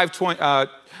 Galatians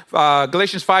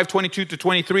 5:22 to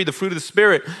 23, the fruit of the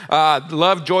Spirit,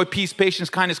 love, joy, peace, patience,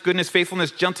 kindness, goodness,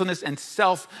 faithfulness, gentleness, and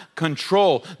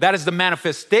self-control. That is the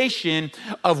manifestation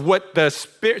of what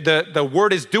the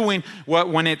word is doing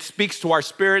when it speaks to our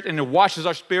spirit and it washes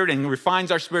our spirit and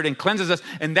refines our spirit and cleanses us.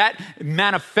 And that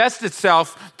manifests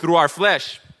itself through our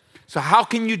flesh. So how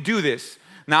can you do this?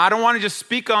 Now, I don't want to just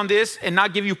speak on this and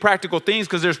not give you practical things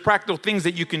because there's practical things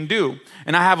that you can do.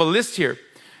 And I have a list here.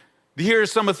 Here are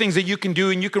some of the things that you can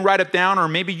do, and you can write it down, or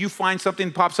maybe you find something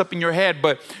that pops up in your head,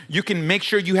 but you can make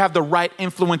sure you have the right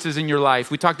influences in your life.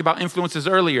 We talked about influences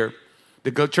earlier.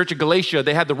 The church of Galatia,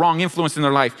 they had the wrong influence in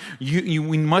their life.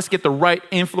 We must get the right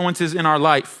influences in our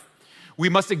life. We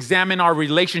must examine our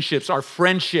relationships, our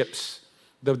friendships.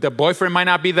 The boyfriend might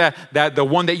not be the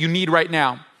one that you need right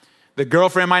now. The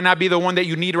girlfriend might not be the one that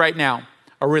you need right now.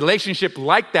 A relationship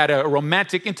like that, a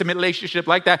romantic, intimate relationship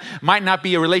like that, might not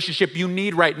be a relationship you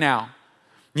need right now.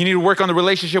 You need to work on the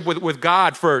relationship with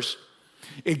God first.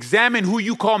 Examine who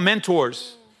you call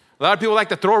mentors. A lot of people like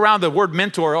to throw around the word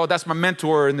mentor. Oh, that's my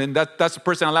mentor, and then that's the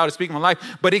person I'm allowed to speak in my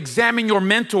life. But examine your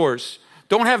mentors.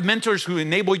 Don't have mentors who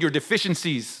enable your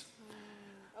deficiencies.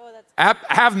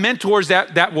 Have mentors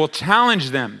that will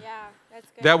challenge them,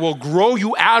 that will grow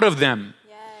you out of them.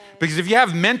 Because if you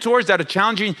have mentors that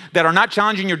are not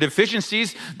challenging your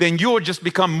deficiencies, then you will just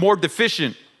become more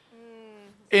deficient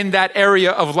in that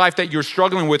area of life that you're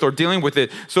struggling with or dealing with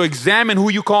it. So examine who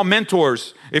you call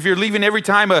mentors. If you're leaving every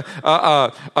time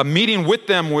a meeting with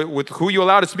them, with who you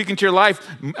allow to speak into your life,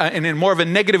 and in more of a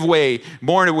negative way,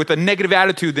 more with a negative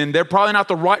attitude, then they're probably not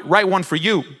the right one for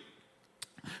you.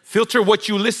 Filter what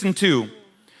you listen to.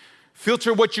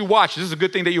 Filter what you watch. This is a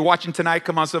good thing that you're watching tonight.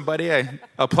 Come on, somebody. I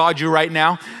applaud you right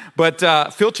now. But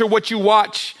filter what you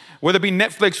watch, whether it be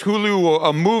Netflix, Hulu, or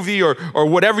a movie, or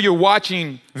whatever you're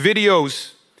watching,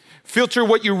 videos. Filter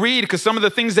what you read, because some of the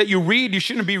things that you read, you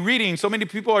shouldn't be reading. So many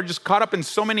people are just caught up in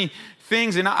so many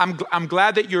things, and I'm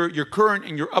glad that you're current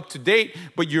and you're up to date,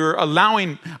 but you're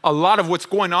allowing a lot of what's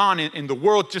going on in the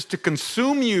world just to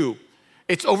consume you.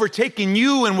 It's overtaking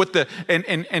you, and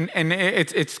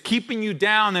it's keeping you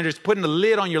down, and it's putting a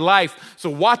lid on your life. So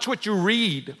watch what you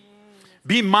read.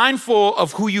 Be mindful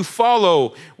of who you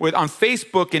follow on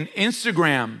Facebook and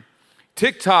Instagram,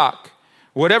 TikTok,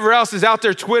 whatever else is out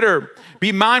there, Twitter.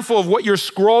 Be mindful of what you're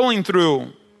scrolling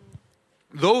through.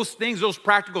 Those things, those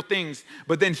practical things.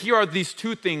 But then here are these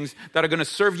two things that are going to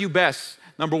serve you best.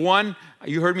 Number one,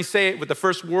 you heard me say it with the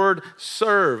first word,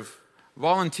 serve.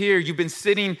 Volunteer. You've been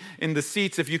sitting in the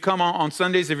seats. If you come on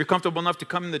Sundays, if you're comfortable enough to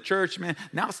come in the church, man,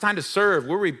 now it's time to serve.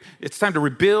 It's time to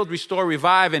rebuild, restore,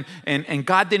 revive. And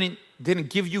God didn't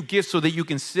give you gifts so that you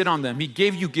can sit on them. He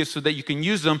gave you gifts so that you can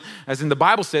use them, as in the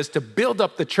Bible says, to build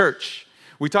up the church.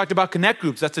 We talked about connect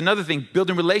groups. That's another thing,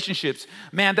 building relationships.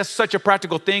 Man, that's such a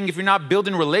practical thing. If you're not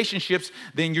building relationships,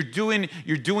 then you're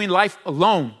doing life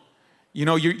alone. You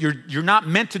know, you're not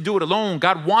meant to do it alone.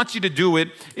 God wants you to do it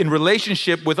in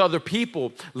relationship with other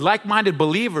people, like-minded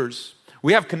believers.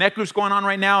 We have connect groups going on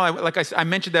right now. Like I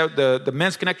mentioned, that the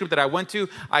men's connect group that I went to,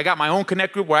 I got my own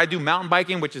connect group where I do mountain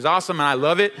biking, which is awesome, and I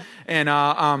love it. And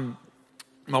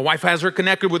my wife has her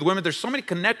connect group with women. There's so many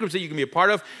connect groups that you can be a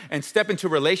part of and step into a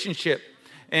relationship.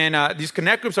 And these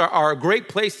connect groups are a great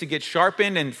place to get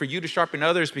sharpened and for you to sharpen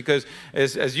others, because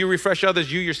as you refresh others,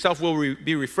 you yourself will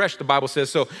be refreshed, the Bible says.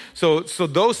 So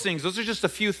those things, those are just a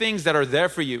few things that are there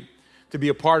for you to be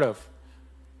a part of.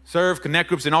 Serve, connect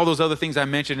groups, and all those other things I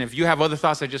mentioned. If you have other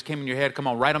thoughts that just came in your head, come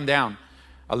on, write them down.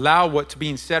 Allow what's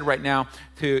being said right now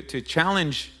to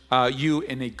challenge you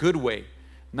in a good way.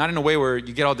 Not in a way where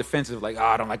you get all defensive, like,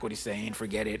 I don't like what he's saying,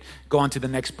 forget it. Go on to the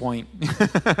next point.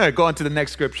 Go on to the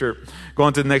next scripture. Go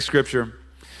on to the next scripture.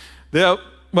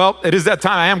 Well, it is that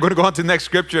time. I am going to go on to the next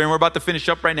scripture, and we're about to finish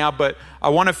up right now, but I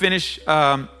want to finish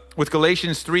with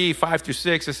Galatians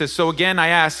 3:5-6. It says, so again, I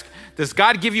ask, does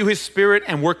God give you his spirit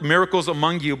and work miracles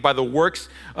among you by the works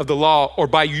of the law, or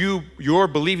by your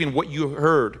believing what you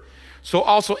heard? So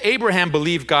also Abraham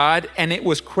believed God, and it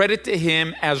was credited to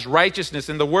him as righteousness.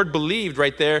 And the word believed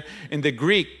right there in the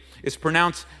Greek is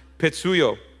pronounced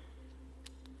pitsuyo.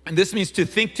 And this means to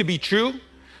think to be true,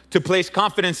 to place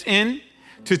confidence in,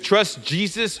 to trust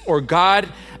Jesus or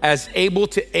God as able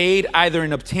to aid either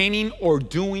in obtaining or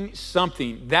doing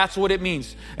something. That's what it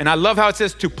means. And I love how it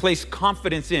says to place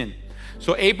confidence in.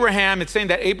 So Abraham, it's saying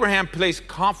that Abraham placed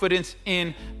confidence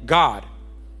in God.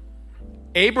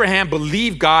 Abraham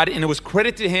believed God, and it was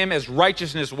credited to him as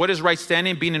righteousness. What is right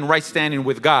standing? Being in right standing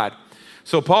with God.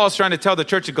 So Paul is trying to tell the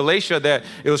church of Galatia that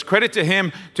it was credited to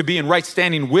him to be in right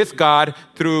standing with God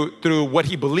through what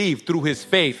he believed, through his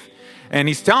faith. And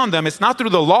he's telling them it's not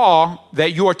through the law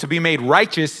that you are to be made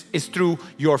righteous. It's through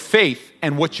your faith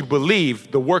and what you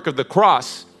believe, the work of the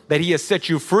cross, that he has set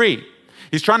you free.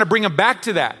 He's trying to bring them back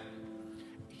to that.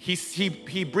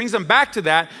 He brings them back to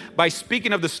that by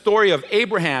speaking of the story of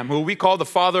Abraham, who we call the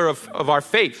father of our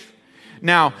faith.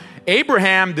 Now,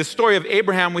 Abraham, the story of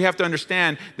Abraham, we have to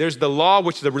understand there's the law,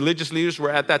 which the religious leaders were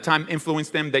at that time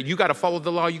influenced them, that you got to follow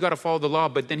the law, you got to follow the law.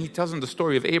 But then he tells them the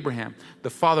story of Abraham,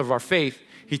 the father of our faith.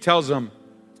 He tells them,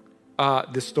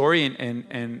 the story,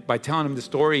 and by telling him the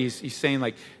story, he's saying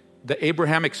like the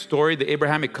Abrahamic story, the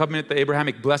Abrahamic covenant, the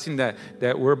Abrahamic blessing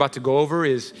that we're about to go over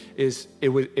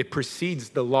it precedes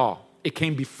the law. It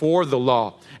came before the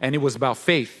law, and it was about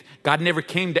faith. God never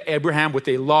came to Abraham with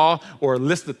a law or a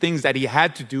list of things that he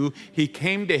had to do. He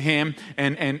came to him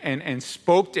and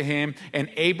spoke to him, and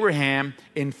Abraham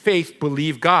in faith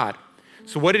believed God.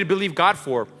 So what did he believe God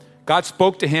for? God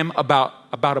spoke to him about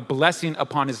a blessing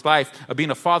upon his life of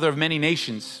being a father of many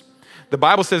nations. The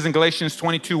Bible says in Galatians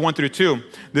 22, 1-2,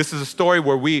 this is a story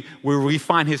where we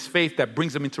find his faith that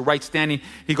brings him into right standing.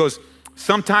 He goes,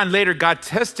 sometime later, God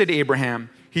tested Abraham.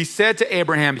 He said to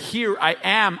Abraham, "Here I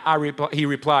am," he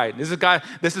replied. This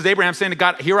is Abraham saying to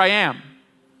God, "Here I am.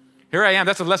 Here I am."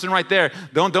 That's a lesson right there.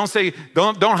 Don't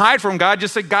hide from God.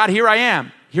 Just say, "God, here I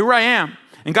am. Here I am."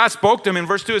 And God spoke to him in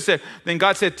verse 2. It said, then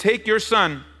God said, "Take your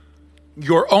son,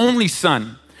 your only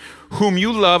son, whom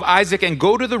you love, Isaac, and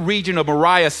go to the region of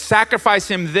Moriah. Sacrifice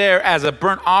him there as a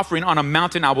burnt offering on a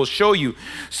mountain I will show you."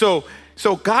 So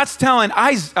God's telling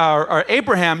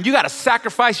Abraham, you got to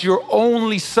sacrifice your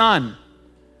only son.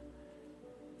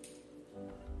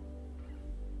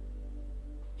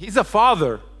 He's a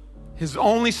father, his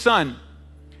only son.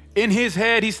 In his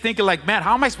head, he's thinking like, man,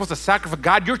 how am I supposed to sacrifice?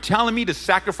 God, you're telling me to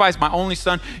sacrifice my only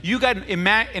son. You got to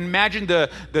imagine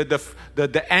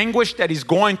the anguish that he's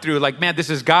going through. Like, man,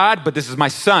 this is God, but this is my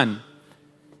son.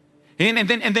 And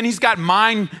then he's got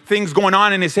mind things going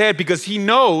on in his head because he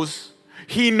knows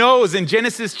in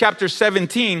Genesis chapter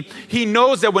 17, he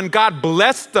knows that when God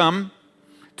blessed them,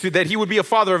 that he would be a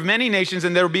father of many nations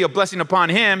and there would be a blessing upon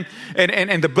him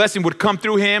and the blessing would come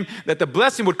through him, that the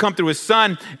blessing would come through his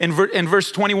son. In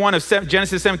verse 21 of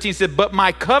Genesis 17 said, "But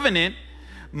my covenant,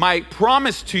 my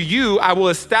promise to you, I will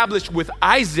establish with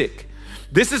Isaac."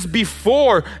 This is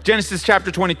before Genesis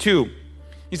chapter 22.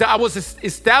 He said, "I will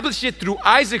establish it through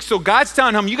Isaac." So God's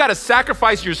telling him, you got to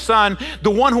sacrifice your son,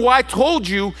 the one who I told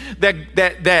you that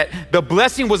the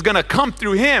blessing was going to come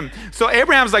through him. So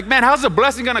Abraham's like, man, how's the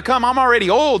blessing going to come? I'm already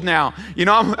old now. You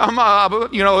know, I'm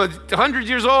 100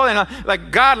 years old, and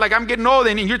like, God, like I'm getting old,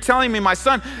 and you're telling me my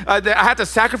son, that I have to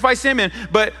sacrifice him.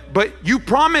 But you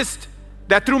promised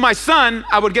that through my son,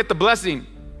 I would get the blessing.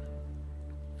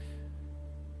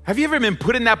 Have you ever been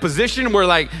put in that position where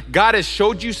like God has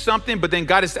showed you something, but then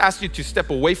God has asked you to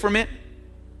step away from it?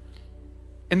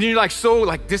 And then you're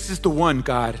like, this is the one,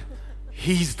 God.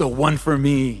 He's the one for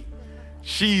me.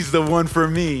 She's the one for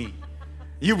me.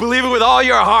 You believe it with all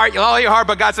your heart,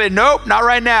 but God said, nope, not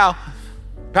right now.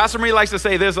 Pastor Marie likes to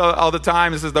say this all the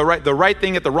time. This is the right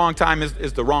thing at the wrong time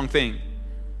is the wrong thing.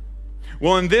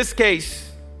 Well, in this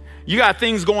case, you got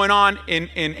things going on in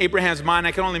Abraham's mind.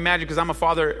 I can only imagine because I'm a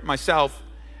father myself.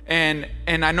 And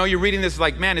I know you're reading this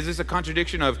like, man, is this a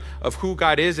contradiction of who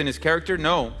God is and his character?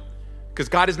 No, because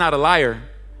God is not a liar,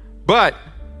 but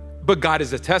God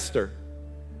is a tester.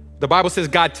 The Bible says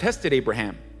God tested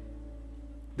Abraham.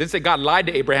 It didn't say God lied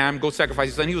to Abraham, go sacrifice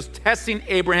his son. He was testing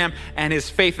Abraham and his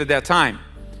faith at that time.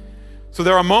 So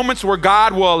there are moments where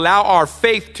God will allow our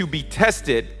faith to be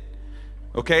tested,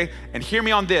 okay? And hear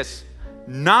me on this,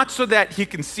 not so that he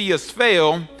can see us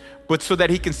fail, but so that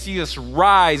he can see us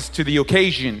rise to the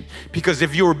occasion. Because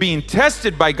if you are being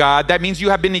tested by God, that means you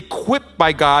have been equipped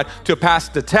by God to pass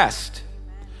the test.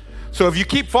 So if you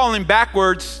keep falling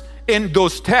backwards in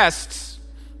those tests,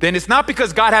 then it's not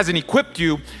because God hasn't equipped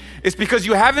you, it's because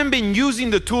you haven't been using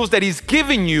the tools that he's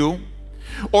given you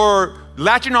or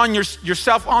latching on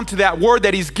yourself onto that word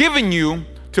that he's given you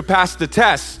to pass the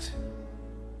test.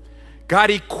 God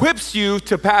equips you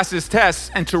to pass his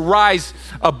tests and to rise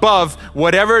above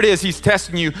whatever it is he's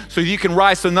testing you so you can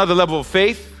rise to another level of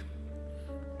faith,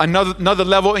 another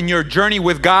level in your journey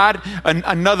with God,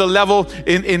 another level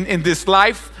in this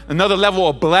life, another level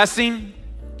of blessing.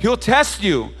 He'll test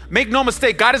you. Make no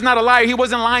mistake, God is not a liar. He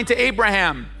wasn't lying to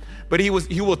Abraham, but he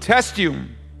will test you.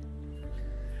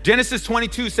 Genesis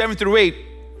 22, 7-8,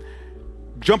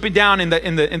 jumping down in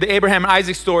the Abraham and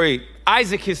Isaac story,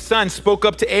 Isaac, his son, spoke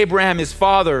up to Abraham, his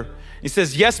father. He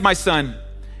says, "Yes, my son."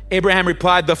 Abraham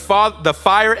replied, the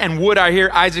fire and wood are here.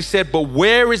 Isaac said, "But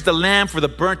where is the lamb for the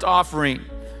burnt offering?"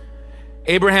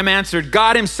 Abraham answered,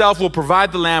 "God himself will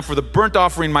provide the lamb for the burnt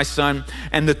offering, my son."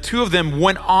 And the two of them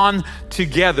went on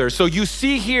together. So you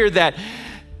see here that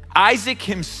Isaac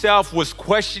himself was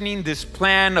questioning this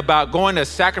plan about going to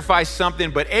sacrifice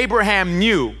something, but Abraham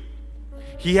knew.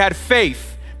 He had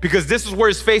faith because this is where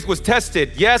his faith was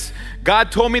tested. Yes,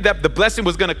 God told me that the blessing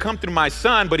was going to come through my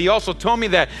son, but he also told me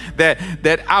that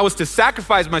I was to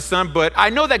sacrifice my son. But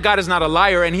I know that God is not a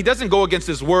liar, and he doesn't go against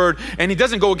his word, and he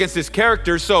doesn't go against his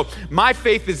character. So my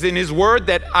faith is in his word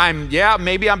that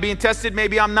maybe I'm being tested,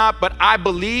 maybe I'm not, but I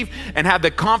believe and have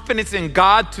the confidence in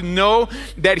God to know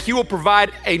that he will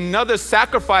provide another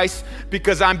sacrifice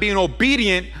because I'm being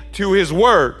obedient to his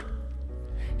word.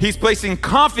 He's placing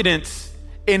confidence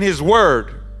in his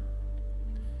word.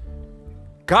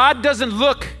 God doesn't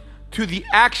look to the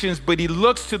actions, but he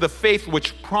looks to the faith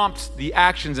which prompts the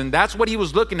actions. And that's what he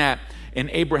was looking at in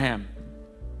Abraham.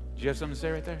 Do you have something to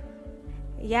say right there?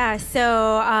 Yeah,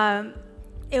 so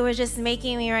it was just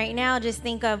making me right now just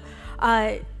think of,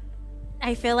 I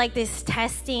feel like this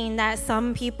testing that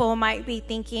some people might be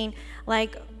thinking,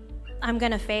 like, I'm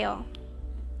going to fail.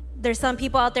 There's some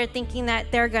people out there thinking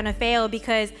that they're going to fail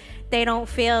because they don't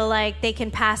feel like they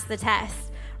can pass the test.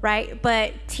 Right?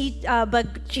 But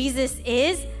Jesus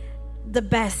is the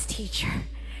best teacher.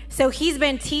 So he's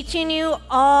been teaching you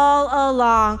all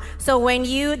along. So when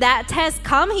that test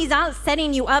comes, he's not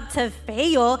setting you up to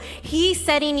fail. He's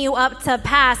setting you up to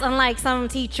pass, unlike some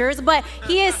teachers. But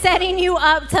he is setting you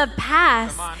up to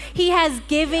pass. He has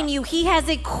given you, he has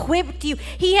equipped you.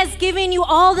 He has given you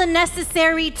all the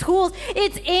necessary tools.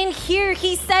 It's in here.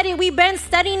 He said it. We've been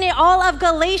studying it all of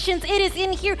Galatians. It is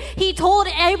in here. He told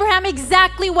Abraham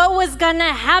exactly what was going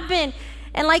to happen.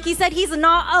 And like he said, he's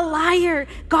not a liar.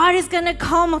 God is going to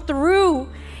come through.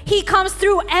 He comes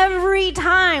through every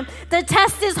time. The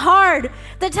test is hard.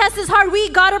 The test is hard. We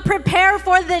got to prepare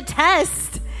for the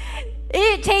test.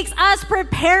 It takes us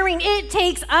preparing. It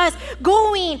takes us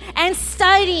going and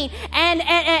studying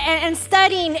and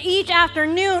studying each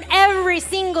afternoon, every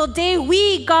single day.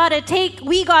 We got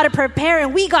to prepare,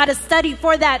 and we got to study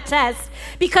for that test,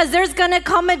 because there's going to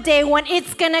come a day when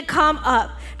it's going to come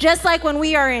up. Just like when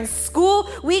we are in school,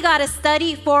 we got to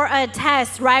study for a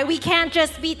test, right? We can't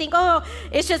just be thinking,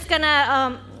 it's just going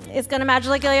to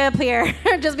magically appear.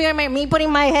 Just be me putting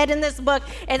my head in this book,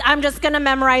 and I'm just going to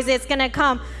memorize it. It's going to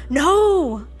come.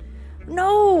 No.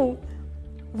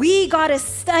 We got to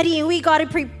study, and we got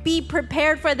to be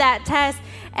prepared for that test.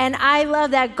 And I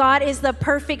love that God is the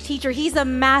perfect teacher. He's a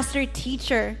master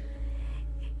teacher.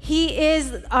 He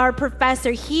is our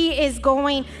professor. He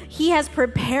has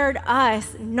prepared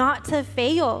us not to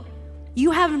fail.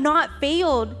 You have not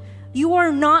failed. You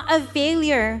are not a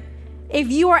failure.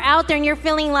 If you are out there and you're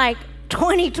feeling like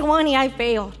 2020, I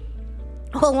failed.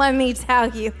 Well, let me tell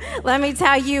you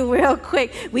real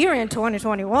quick. We are in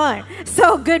 2021.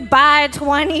 So goodbye,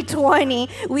 2020.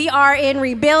 We are in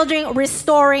rebuilding,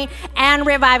 restoring, and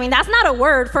reviving. That's not a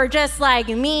word for just like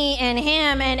me and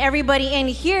him and everybody in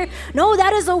here. No,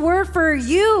 that is a word for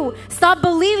you. Stop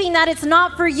believing that it's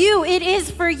not for you. It is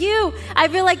for you. I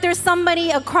feel like there's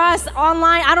somebody across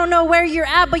online. I don't know where you're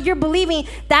at, but you're believing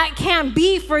that can't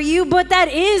be for you, but that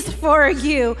is for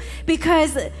you,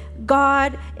 because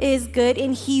God is good,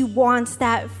 and he wants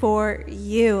that for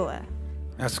you.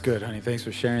 That's good, honey. Thanks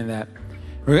for sharing that.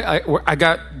 I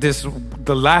got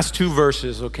the last two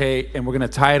verses, okay? And we're going to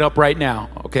tie it up right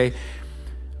now, okay?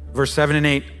 Verse 7 and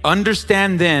 8.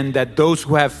 Understand then that those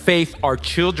who have faith are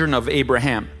children of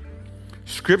Abraham.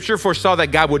 Scripture foresaw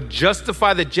that God would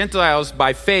justify the Gentiles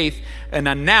by faith and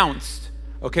announced.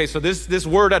 Okay, so this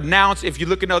word announced, if you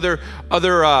look in other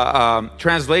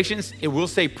translations, it will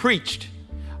say preached.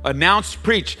 Announced,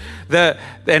 preach,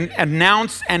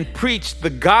 announce and preach the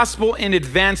gospel in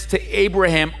advance to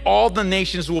Abraham. All the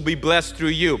nations will be blessed through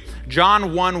you.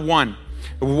 John 1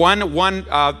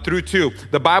 through 2.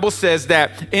 The Bible says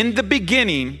that in the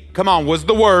beginning, was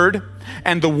the Word,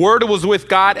 and the Word was with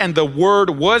God, and the Word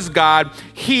was God.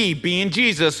 He, being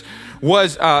Jesus,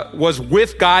 was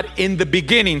with God in the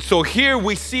beginning. So here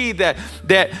we see that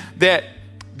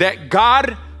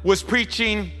God was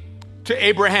preaching to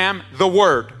Abraham the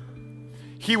word.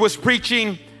 He was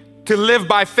preaching to live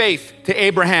by faith to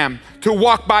Abraham, to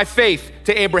walk by faith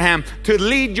to Abraham, to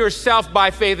lead yourself by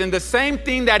faith. And the same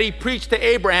thing that he preached to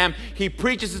Abraham, he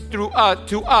preaches to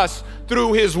us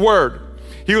through his word.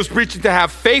 He was preaching to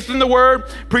have faith in the word,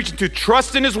 preaching to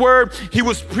trust in his word. He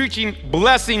was preaching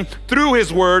blessing through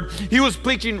his word. He was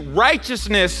preaching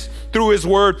righteousness through his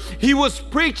word. He was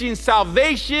preaching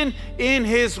salvation in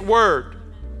his word.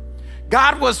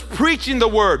 God was preaching the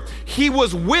word. He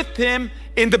was with him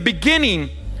in the beginning,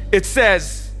 it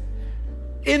says.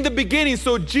 In the beginning.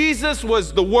 So Jesus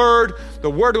was the word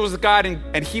was God,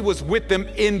 and he was with them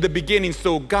in the beginning.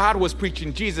 So God was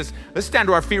preaching Jesus. Let's stand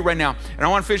to our feet right now. And I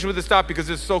want to finish with this thought because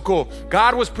it's so cool.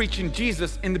 God was preaching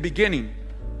Jesus in the beginning.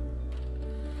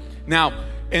 Now,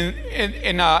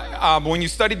 When you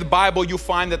study the Bible, you'll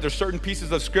find that there's certain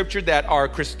pieces of scripture that are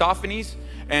Christophanies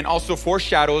and also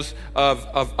foreshadows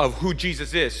of who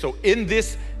Jesus is. So in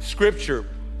this scripture,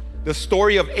 the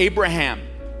story of Abraham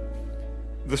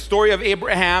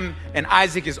and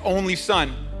Isaac, his only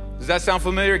son. Does that sound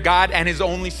familiar? God and his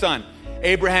only son.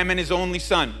 Abraham and his only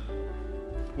son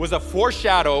was a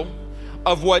foreshadow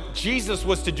of what Jesus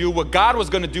was to do, what God was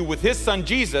going to do with his son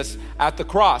Jesus at the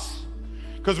cross.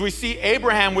 Because we see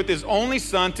Abraham with his only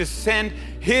son to send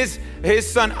his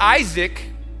son Isaac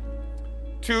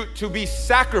to be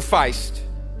sacrificed.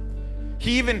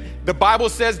 The Bible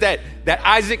says that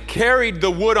Isaac carried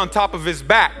the wood on top of his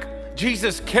back.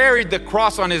 Jesus carried the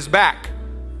cross on his back.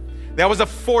 That was a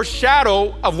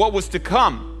foreshadow of what was to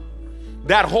come.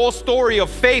 That whole story of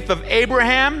faith of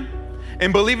Abraham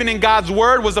and believing in God's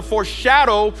word was a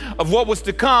foreshadow of what was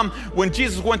to come when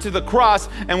Jesus went to the cross.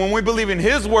 And when we believe in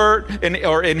his word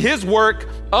or in his work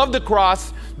of the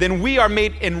cross, then we are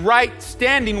made in right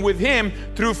standing with him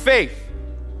through faith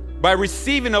by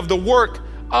receiving of the work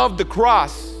of the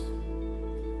cross.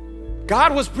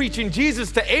 God was preaching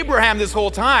Jesus to Abraham this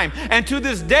whole time. And to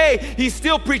this day, he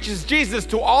still preaches Jesus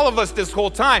to all of us this whole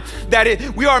time.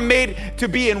 That we are made to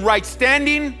be in right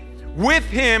standing with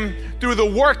him through the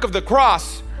work of the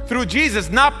cross, through Jesus,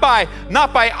 not by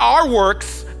our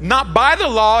works, not by the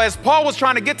law, as Paul was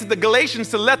trying to get to the Galatians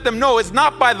to let them know it's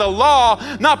not by the law,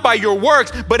 not by your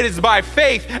works, but it is by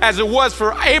faith, as it was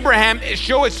for Abraham.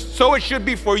 So it should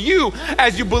be for you,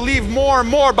 as you believe more and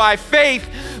more by faith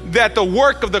that the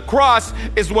work of the cross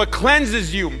is what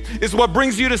cleanses you, is what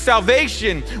brings you to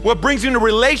salvation, what brings you into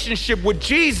relationship with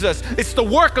Jesus. It's the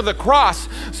work of the cross.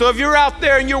 So if you're out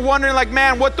there and you're wondering like,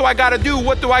 man, what do I got to do?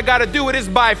 What do I got to do? It is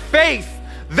by faith.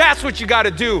 That's what you got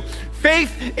to do.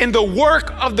 Faith in the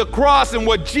work of the cross and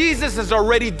what Jesus has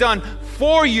already done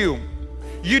for you.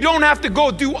 You don't have to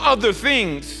go do other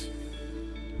things.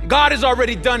 God has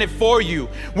already done it for you.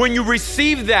 When you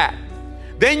receive that,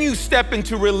 then you step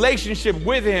into relationship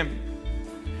with him.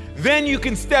 Then you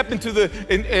can step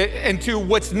into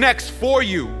what's next for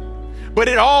you. But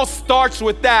it all starts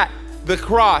with that, the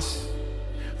cross.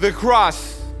 The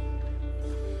cross.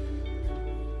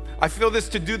 I feel this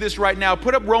to do this right now.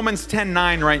 Put up Romans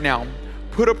 10:9 right now.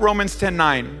 Put up Romans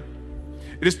 10:9.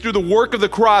 It is through the work of the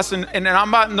cross, and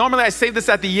I'm not, normally I say this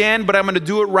at the end, but I'm going to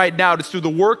do it right now. It's through the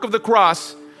work of the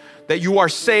cross that you are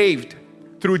saved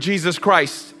through Jesus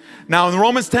Christ. Now in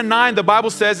Romans 10:9, the Bible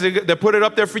says, they put it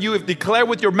up there for you, if declare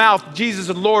with your mouth Jesus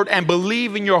is Lord and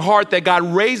believe in your heart that God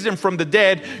raised him from the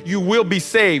dead, you will be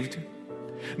saved.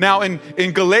 Now in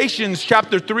Galatians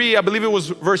chapter 3, I believe it was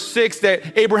verse 6,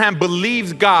 that Abraham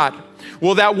believes God.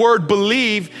 Well, that word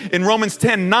believe in Romans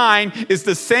 10:9 is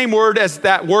the same word as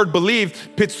that word believe,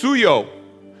 pitsuyo,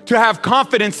 to have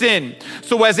confidence in.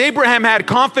 So as Abraham had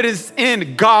confidence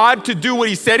in God to do what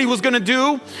he said he was going to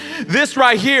do, this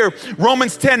right here,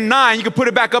 Romans 10:9, you can put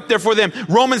it back up there for them.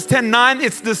 Romans 10:9,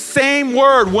 it's the same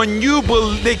word. When you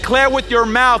declare with your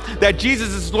mouth that Jesus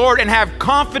is Lord and have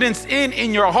confidence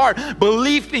in your heart,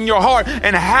 belief in your heart,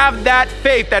 and have that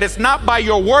faith that it's not by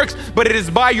your works, but it is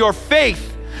by your faith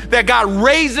that God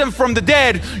raised him from the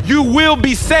dead, you will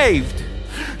be saved.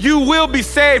 You will be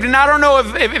saved. And I don't know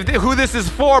if who this is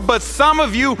for, but some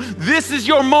of you, this is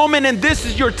your moment and this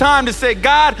is your time to say,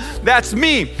 God, that's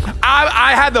me.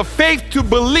 I had the faith to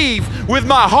believe with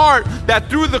my heart that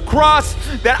through the cross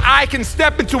that I can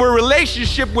step into a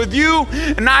relationship with you,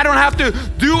 and I don't have to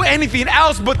do anything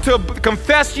else but to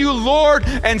confess you Lord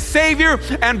and Savior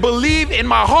and believe in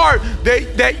my heart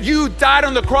that you died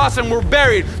on the cross and were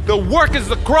buried. The work is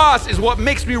the cross is what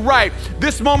makes me right.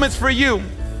 This moment's for you.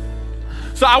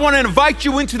 So I want to invite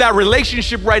you into that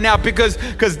relationship right now because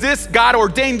this, God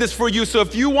ordained this for you. So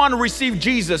if you want to receive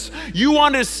Jesus, you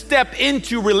want to step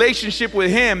into relationship with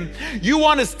him. You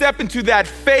want to step into that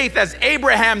faith as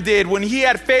Abraham did when he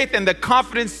had faith and the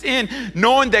confidence in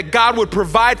knowing that God would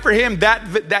provide for him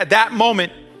that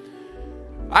moment.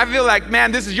 I feel like,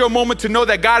 man, this is your moment to know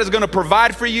that God is going to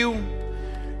provide for you.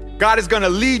 God is going to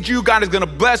lead you. God is going to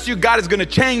bless you. God is going to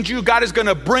change you. God is going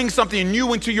to bring something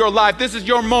new into your life. This is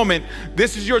your moment.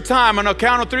 This is your time. On a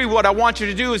count of 3, what I want you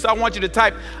to do is I want you to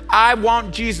type, I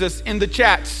want Jesus in the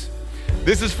chats.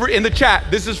 This is in the chat.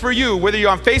 This is for you, whether you're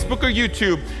on Facebook or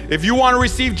YouTube. If you want to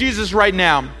receive Jesus right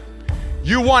now,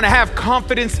 you want to have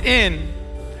confidence in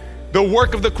the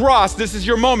work of the cross, this is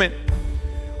your moment.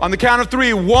 On the count of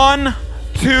 3, 1,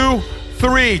 2,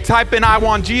 3. Type in, I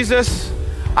want Jesus.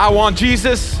 I want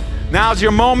Jesus. Now's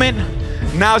your moment.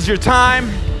 Now's your time.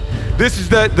 This is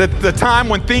the time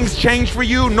when things change for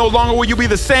you. No longer will you be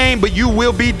the same, but you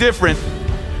will be different.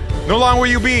 No longer will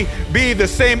you be the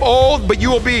same old, but you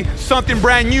will be something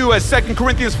brand new, as 2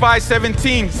 Corinthians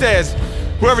 5:17 says.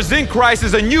 Whoever's in Christ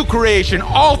is a new creation.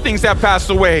 All things have passed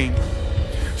away.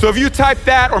 So if you type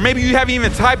that, or maybe you haven't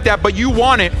even typed that, but you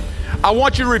want it, I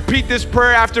want you to repeat this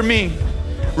prayer after me.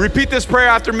 Repeat this prayer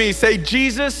after me. Say,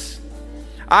 Jesus,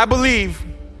 I believe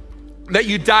that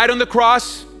you died on the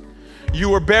cross, you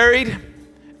were buried,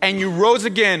 and you rose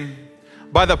again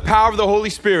by the power of the Holy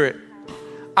Spirit.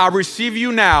 I receive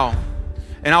you now,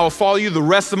 and I will follow you the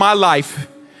rest of my life.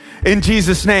 In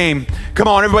Jesus' name. Come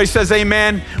on, everybody says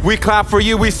amen. We clap for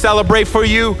you. We celebrate for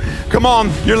you. Come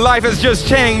on, your life has just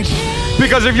changed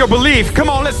because of your belief. Come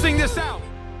on, let's sing this out.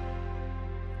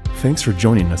 Thanks for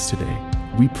joining us today.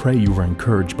 We pray you were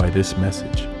encouraged by this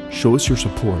message. Show us your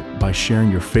support by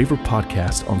sharing your favorite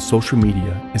podcast on social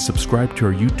media and subscribe to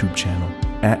our YouTube channel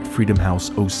at Freedom House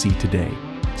OC today.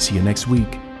 See you next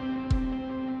week.